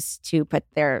choose to put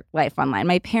their life online.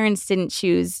 My parents didn't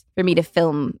choose for me to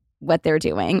film what they're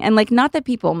doing. And like, not that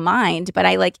people mind, but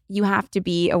I like, you have to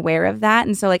be aware of that.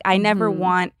 And so like, I never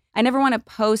want to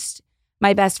post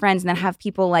my best friends and then have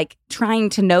people like trying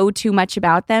to know too much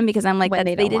about them because I'm like,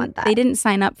 they didn't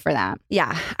sign up for that.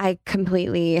 Yeah, I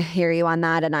completely hear you on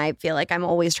that. And I feel like I'm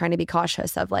always trying to be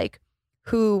cautious of like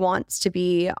who wants to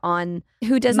be on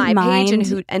who doesn't my mind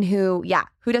page and who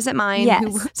doesn't mind.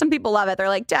 Yes. Some people love it. They're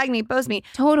like, tag me, post me.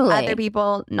 Totally. Other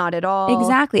people, not at all.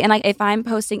 Exactly. And like if I'm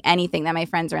posting anything that my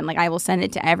friends are in, like I will send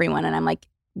it to everyone and I'm like,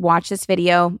 watch this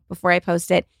video before I post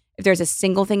it. If there's a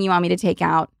single thing you want me to take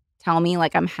out, tell me,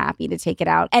 like I'm happy to take it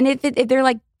out. And if they're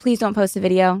like, please don't post the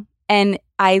video and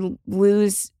I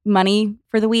lose money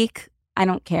for the week, I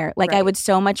don't care. Like I would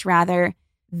so much rather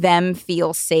them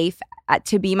feel safe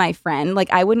to be my friend. Like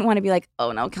I wouldn't want to be like,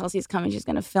 oh no, Kelsey's coming. She's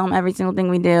going to film every single thing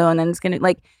we do. And then it's going to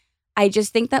like, I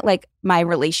just think that like my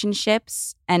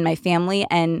relationships and my family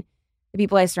and the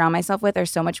people I surround myself with are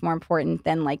so much more important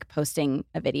than like posting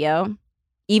a video,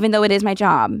 even though it is my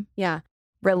job. Yeah.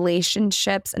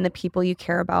 Relationships and the people you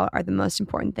care about are the most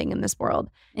important thing in this world.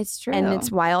 It's true. And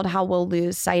it's wild how we'll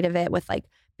lose sight of it with like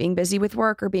being busy with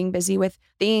work or being busy with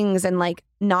things and like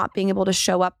not being able to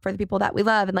show up for the people that we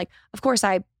love. And like, of course,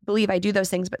 I believe I do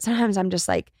those things, but sometimes I'm just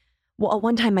like, well,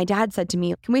 one time my dad said to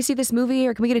me, can we see this movie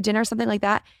or can we get a dinner or something like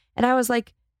that? And I was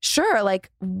like, sure, like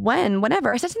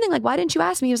whenever. I said something like, why didn't you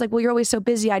ask me? He was like, well, you're always so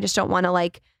busy. I just don't want to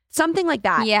like something like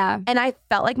that. Yeah. And I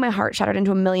felt like my heart shattered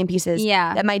into a million pieces.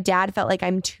 Yeah. That my dad felt like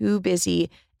I'm too busy.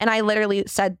 And I literally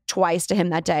said twice to him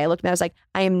that day. I looked at me, I was like,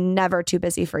 I am never too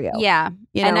busy for you. Yeah.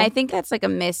 You know? And I think that's like a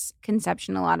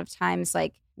misconception a lot of times.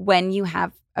 Like when you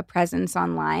have a presence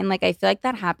online, like I feel like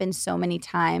that happens so many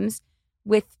times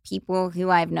with people who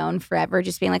I've known forever,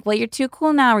 just being like, well, you're too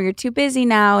cool now or you're too busy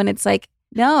now. And it's like,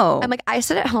 no. I'm like, I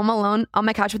sit at home alone on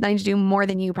my couch with nothing to do more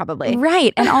than you probably.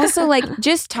 Right. And also like,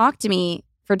 just talk to me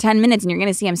for 10 minutes and you're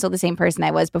going to see I'm still the same person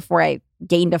I was before I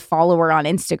gained a follower on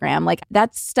Instagram. Like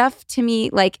that stuff to me,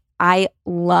 like I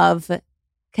love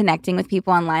connecting with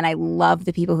people online. I love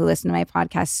the people who listen to my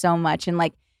podcast so much. And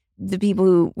like the people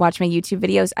who watch my YouTube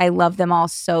videos, I love them all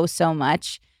so, so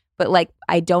much. But like,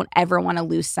 I don't ever want to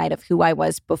lose sight of who I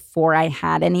was before I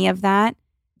had any of that,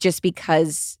 just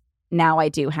because now I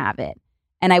do have it.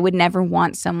 And I would never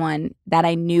want someone that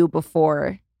I knew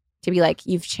before to be like,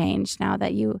 you've changed now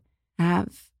that you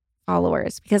have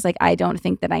followers, because like I don't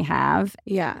think that I have.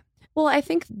 Yeah. Well, I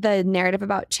think the narrative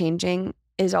about changing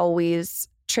is always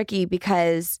tricky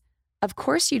because of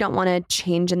course you don't want to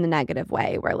change in the negative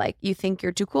way where like you think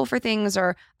you're too cool for things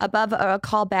or above a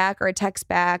call back or a text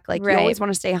back. Like you always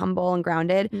want to stay humble and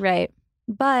grounded. Right.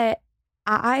 But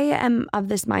I am of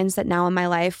this mindset now in my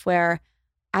life where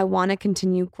I want to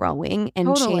continue growing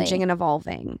and changing and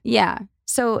evolving. Yeah.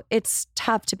 So it's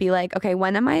tough to be like, okay,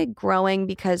 when am I growing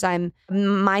because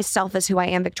myself as who I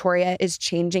am, Victoria, is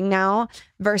changing now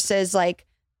versus like,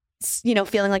 you know,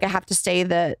 feeling like I have to stay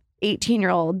the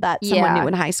 18-year-old that someone knew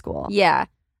in high school. Yeah.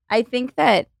 I think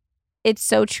that it's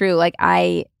so true. Like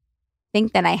I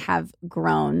think that I have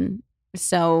grown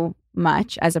so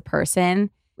much as a person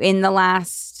in the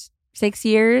last 6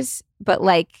 years, but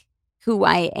like who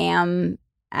I am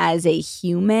as a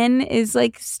human is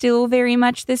like still very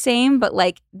much the same, but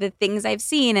like the things I've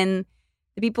seen and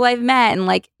the people I've met and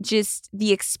like just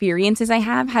the experiences I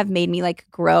have made me like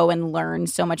grow and learn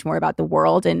so much more about the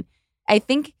world. And I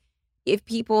think if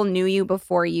people knew you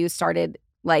before you started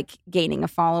like gaining a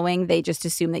following, they just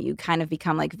assume that you kind of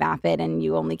become like vapid and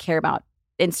you only care about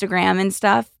Instagram and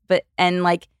stuff. And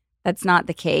like that's not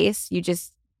the case.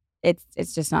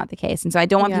 It's just not the case. And so I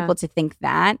don't want people to think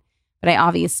that, but I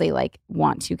obviously like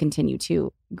want to continue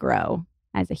to grow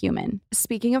as a human.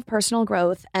 Speaking of personal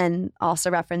growth and also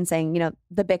referencing, you know,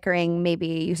 the bickering maybe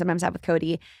you sometimes have with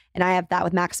Cody, and I have that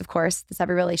with Max, of course, this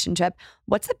every relationship.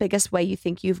 What's the biggest way you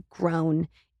think you've grown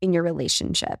in your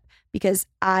relationship? Because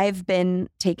I've been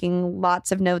taking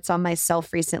lots of notes on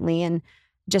myself recently and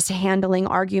just handling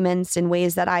arguments in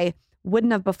ways that I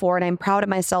wouldn't have before. And I'm proud of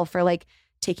myself for like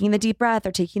taking the deep breath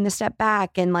or taking the step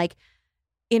back and like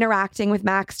interacting with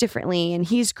Max differently. And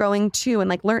he's growing too. And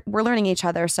like we're learning each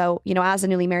other. So, you know, as a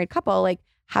newly married couple, like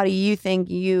how do you think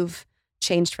you've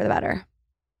changed for the better?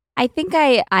 I think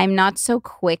I'm not so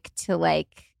quick to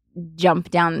like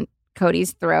jump down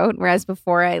Cody's throat. Whereas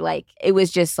before it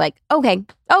was just like, okay,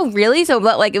 oh really? So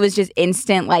like it was just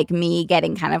instant like me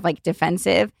getting kind of like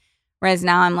defensive. Whereas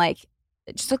now I'm like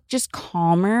just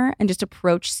calmer and just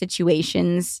approach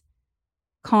situations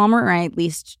calmer, or I at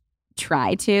least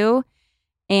try to.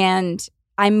 And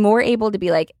I'm more able to be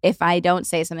like, if I don't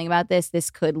say something about this, this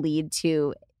could lead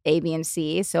to A, B, and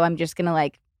C. So I'm just going to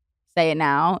like say it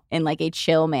now in like a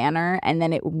chill manner. And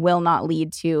then it will not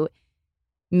lead to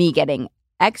me getting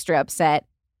extra upset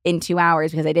in 2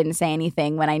 hours because I didn't say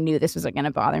anything when I knew this was going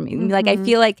to bother me. Mm-hmm. Like, I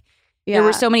feel like there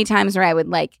were so many times where I would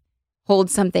like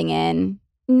hold something in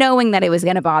knowing that it was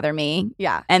going to bother me.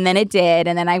 Yeah. And then it did.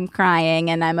 And then I'm crying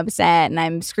and I'm upset and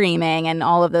I'm screaming and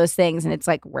all of those things. And it's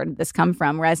like, where did this come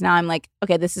from? Whereas now I'm like,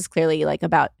 okay, this is clearly like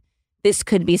about, this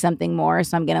could be something more.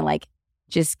 So I'm going to like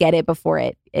just get it before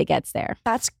it gets there.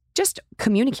 That's just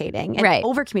communicating and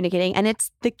over communicating. And it's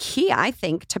the key, I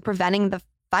think, to preventing the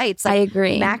fights. Like, I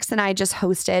agree. Max and I just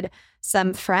hosted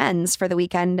some friends for the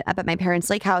weekend up at my parents'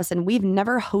 lake house. And we've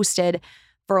never hosted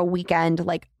for a weekend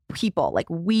like people, like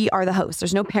we are the host.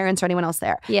 There's no parents or anyone else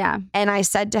there. Yeah. And I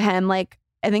said to him, like,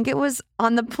 I think it was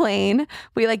on the plane.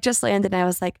 We like just landed and I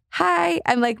was like, hi.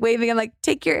 I'm like waving. I'm like,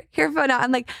 take your phone out.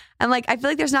 I'm like, I feel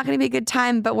like there's not going to be a good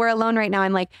time, but we're alone right now.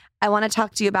 I'm like, I want to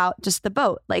talk to you about just the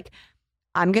boat. Like,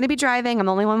 I'm going to be driving. I'm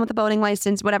the only one with a boating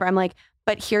license, whatever. I'm like,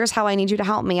 but here's how I need you to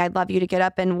help me. I'd love you to get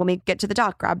up and when we get to the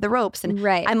dock, grab the ropes. And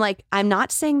I'm like, I'm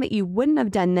not saying that you wouldn't have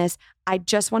done this. I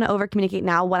just want to over communicate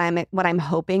now what I'm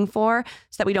hoping for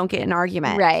so that we don't get in an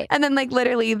argument. Right. And then like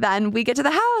literally then we get to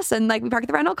the house and like we park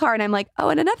the rental car and I'm like, oh,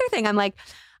 and another thing, I'm like,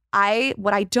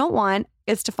 what I don't want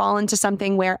is to fall into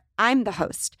something where I'm the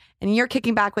host and you're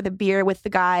kicking back with a beer with the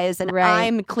guys and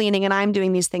I'm cleaning and I'm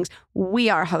doing these things.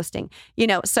 We are hosting, you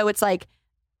know? So it's like,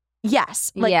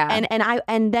 yes. Like,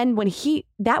 and then when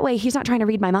that way he's not trying to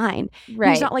read my mind. Right.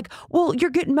 He's not like, well,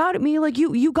 you're getting mad at me. Like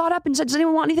you got up and said, does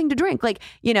anyone want anything to drink? Like,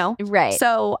 you know? Right.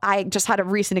 So I just had a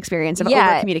recent experience of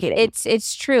over communicating.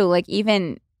 It's true. Like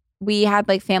even we had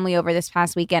like family over this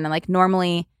past weekend and like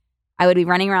normally I would be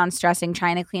running around stressing,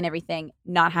 trying to clean everything,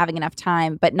 not having enough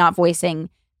time, but not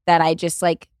voicing that I just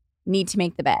like need to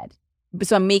make the bed.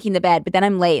 So I'm making the bed, but then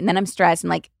I'm late and then I'm stressed and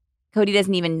like Cody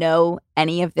doesn't even know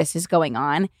any of this is going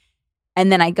on. And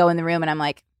then I go in the room and I'm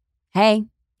like, hey.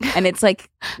 And it's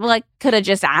like, well, I could have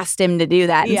just asked him to do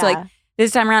that. And it's like,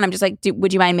 this time around, I'm just like,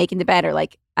 would you mind making the bed? Or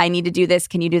like, I need to do this.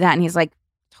 Can you do that? And he's like,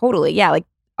 totally. Yeah. Like,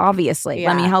 obviously.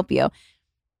 Let me help you.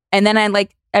 And then I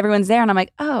like, everyone's there and I'm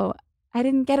like, oh, I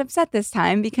didn't get upset this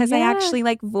time because I actually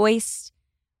like voiced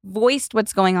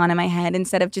what's going on in my head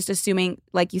instead of just assuming,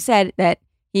 like you said, that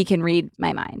he can read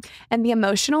my mind. And the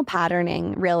emotional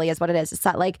patterning really is what it is. It's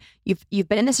that like you've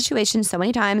been in this situation so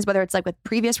many times, whether it's like with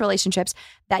previous relationships,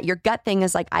 that your gut thing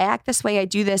is like, I act this way, I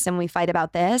do this, and we fight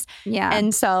about this. Yeah.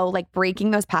 And so like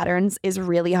breaking those patterns is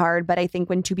really hard. But I think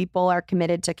when two people are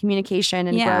committed to communication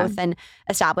and growth and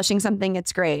establishing something,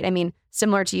 it's great. I mean,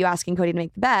 similar to you asking Cody to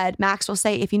make the bed, Max will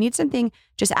say, if you need something,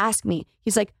 just ask me.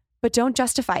 He's like, but don't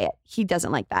justify it. He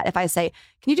doesn't like that. If I say,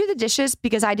 can you do the dishes?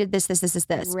 Because I did this.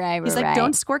 Right, He's like,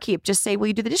 don't score keep. Just say, will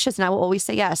you do the dishes? And I will always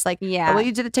say yes. Like, will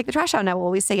you take the trash out? And I will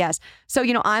always say yes. So,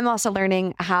 you know, I'm also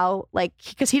learning how, like,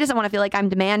 because he doesn't want to feel like I'm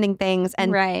demanding things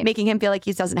and making him feel like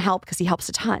he doesn't help because he helps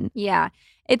a ton. Yeah.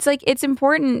 It's like, it's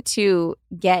important to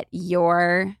get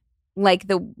your, like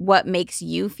what makes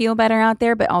you feel better out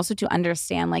there, but also to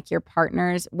understand like your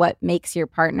partner's, what makes your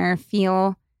partner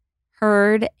feel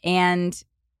heard and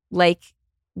like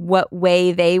what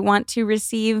way they want to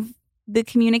receive the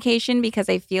communication, because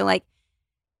I feel like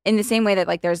in the same way that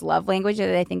like there's love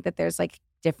languages, I think that there's like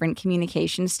different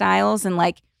communication styles. And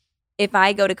like if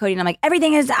I go to Cody and I'm like,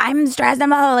 I'm stressed,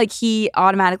 like he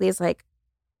automatically is like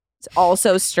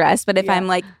also stressed. But if I'm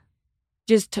like,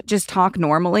 just talk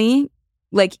normally,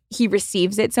 like he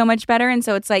receives it so much better. And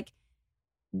so it's like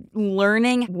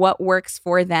learning what works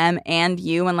for them and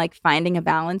you, and like finding a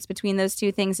balance between those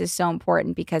two things is so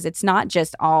important, because it's not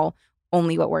just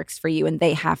only what works for you and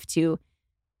they have to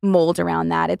mold around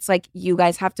that. It's like you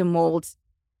guys have to mold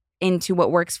into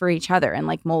what works for each other and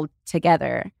like mold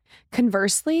together.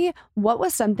 Conversely, what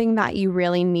was something that you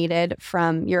really needed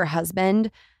from your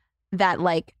husband that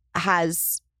like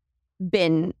has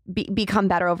become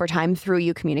better over time through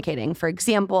you communicating? For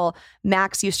example,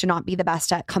 Max used to not be the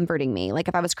best at comforting me. Like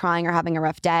if I was crying or having a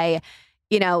rough day,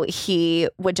 you know, he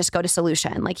would just go to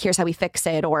solution. Like, here's how we fix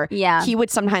it. Or he would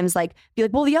sometimes like be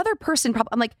like, well, the other person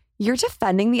I'm like, you're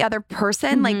defending the other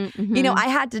person. You know, I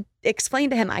had to explain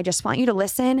to him, I just want you to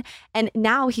listen. And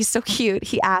now he's so cute.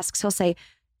 He'll say,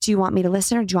 do you want me to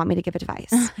listen or do you want me to give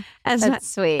advice? And That's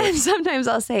sweet. And sometimes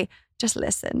I'll say, just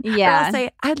listen. Yeah. Or I'll say,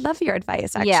 I'd love your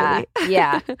advice, actually.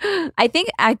 Yeah. I think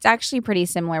it's actually pretty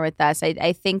similar with us.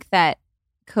 I think that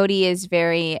Cody is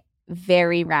very,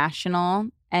 very rational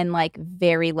and like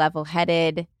very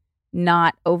level-headed,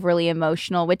 not overly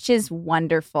emotional, which is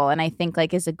wonderful. And I think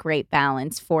like is a great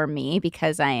balance for me,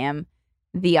 because I am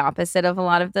the opposite of a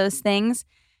lot of those things.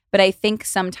 But I think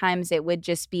sometimes it would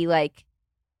just be like,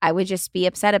 I would just be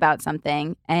upset about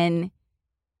something and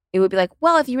it would be like,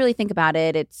 well, if you really think about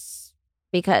it, it's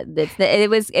because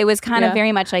it was kind of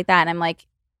very much like that. And I'm like,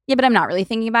 yeah, but I'm not really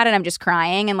thinking about it. I'm just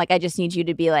crying. And like, I just need you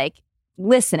to be like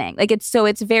listening. Like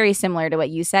it's very similar to what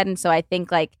you said. And so I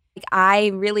think like I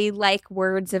really like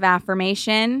words of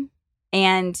affirmation,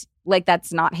 and like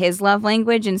that's not his love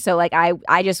language. And so like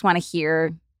I just want to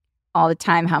hear all the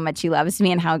time how much he loves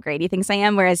me and how great he thinks I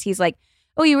am. Whereas he's like,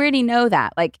 oh, you already know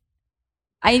that. Like,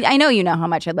 I know you know how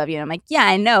much I love you. And I'm like, yeah,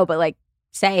 I know, but like,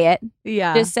 say it.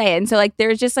 Yeah. Just say it. And so like,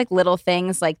 there's just like little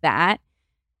things like that,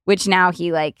 which now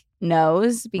he like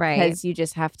knows, because you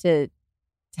just have to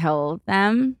tell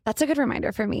them. That's a good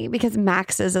reminder for me, because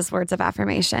Max is his words of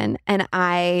affirmation. And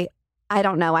I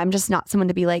don't know. I'm just not someone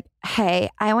to be like, hey,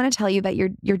 I want to tell you that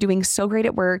you're doing so great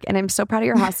at work and I'm so proud of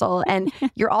your hustle and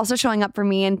you're also showing up for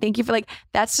me and thank you for like,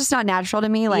 that's just not natural to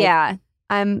me. Like,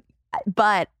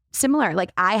 but similar,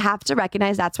 like I have to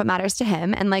recognize that's what matters to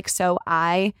him. And like, so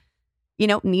I,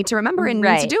 need to remember and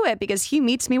need to do it, because he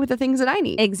meets me with the things that I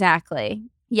need. Exactly.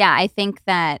 Yeah. I think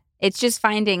that it's just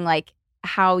finding like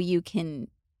how you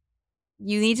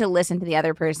need to listen to the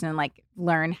other person and like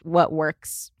learn what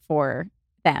works for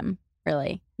them,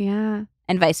 really. Yeah.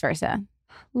 And vice versa.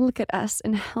 Look at us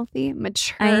in healthy,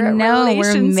 mature I know,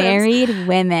 we're married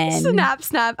women.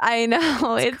 Snap. I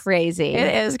know. It's crazy.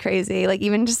 It is crazy. Like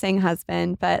even just saying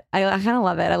husband, but I kind of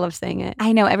love it. I love saying it.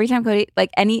 I know. Every time Cody, like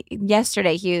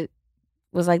yesterday, he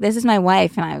was like, this is my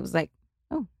wife. And I was like,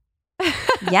 oh,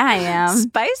 yeah, I am.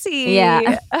 Spicy.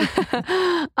 Yeah.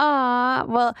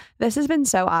 Well, this has been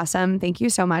so awesome. Thank you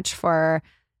so much for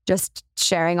just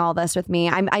sharing all this with me.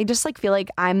 I just like feel like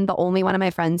I'm the only one of my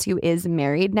friends who is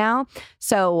married now.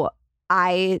 So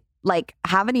I like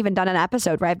haven't even done an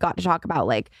episode where I've got to talk about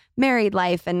like married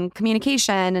life and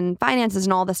communication and finances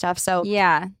and all this stuff. So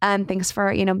yeah. Thanks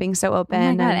for, being so open.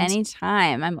 Oh my God,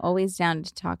 anytime. I'm always down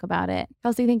to talk about it.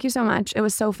 Kelsey, thank you so much. It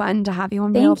was so fun to have you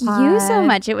on Real Pod. Thank you so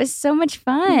much. It was so much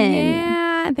fun. Yeah.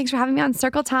 And thanks for having me on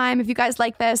Circle Time. If you guys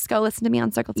like this, go listen to me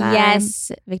on Circle Time.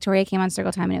 Yes. Victoria came on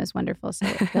Circle Time and it was wonderful. So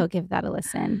go give that a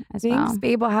listen as well. Thanks,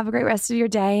 babe. Well, have a great rest of your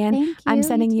day. And I'm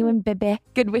sending you and Bebe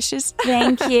good wishes.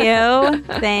 Thank you.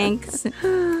 Thanks.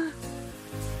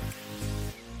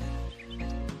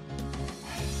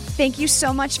 Thank you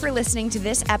so much for listening to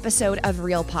this episode of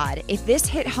Real Pod. If this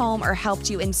hit home or helped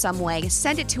you in some way,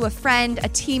 send it to a friend, a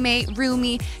teammate,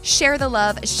 roomie. Share the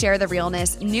love, share the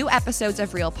realness. New episodes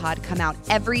of Real Pod come out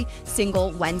every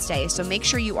single Wednesday, so make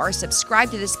sure you are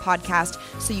subscribed to this podcast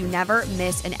so you never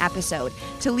miss an episode.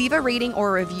 To leave a rating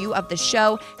or a review of the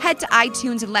show, head to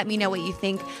iTunes and let me know what you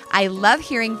think. I love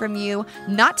hearing from you.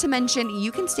 Not to mention,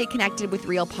 you can stay connected with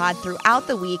Real Pod throughout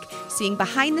the week, seeing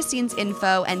behind-the-scenes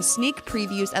info and sneak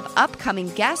previews of upcoming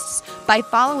guests by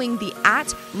following the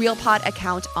 @RealPod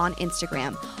account on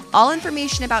Instagram. All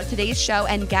information about today's show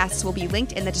and guests will be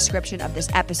linked in the description of this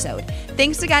episode.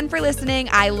 Thanks again for listening.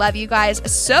 I love you guys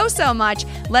so, so much.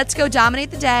 Let's go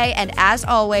dominate the day. And as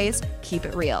always, keep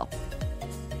it real.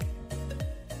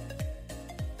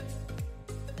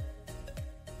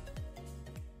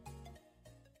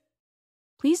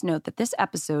 Please note that this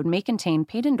episode may contain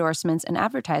paid endorsements and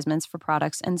advertisements for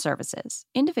products and services.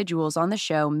 Individuals on the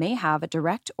show may have a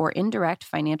direct or indirect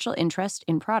financial interest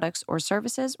in products or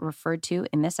services referred to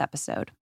in this episode.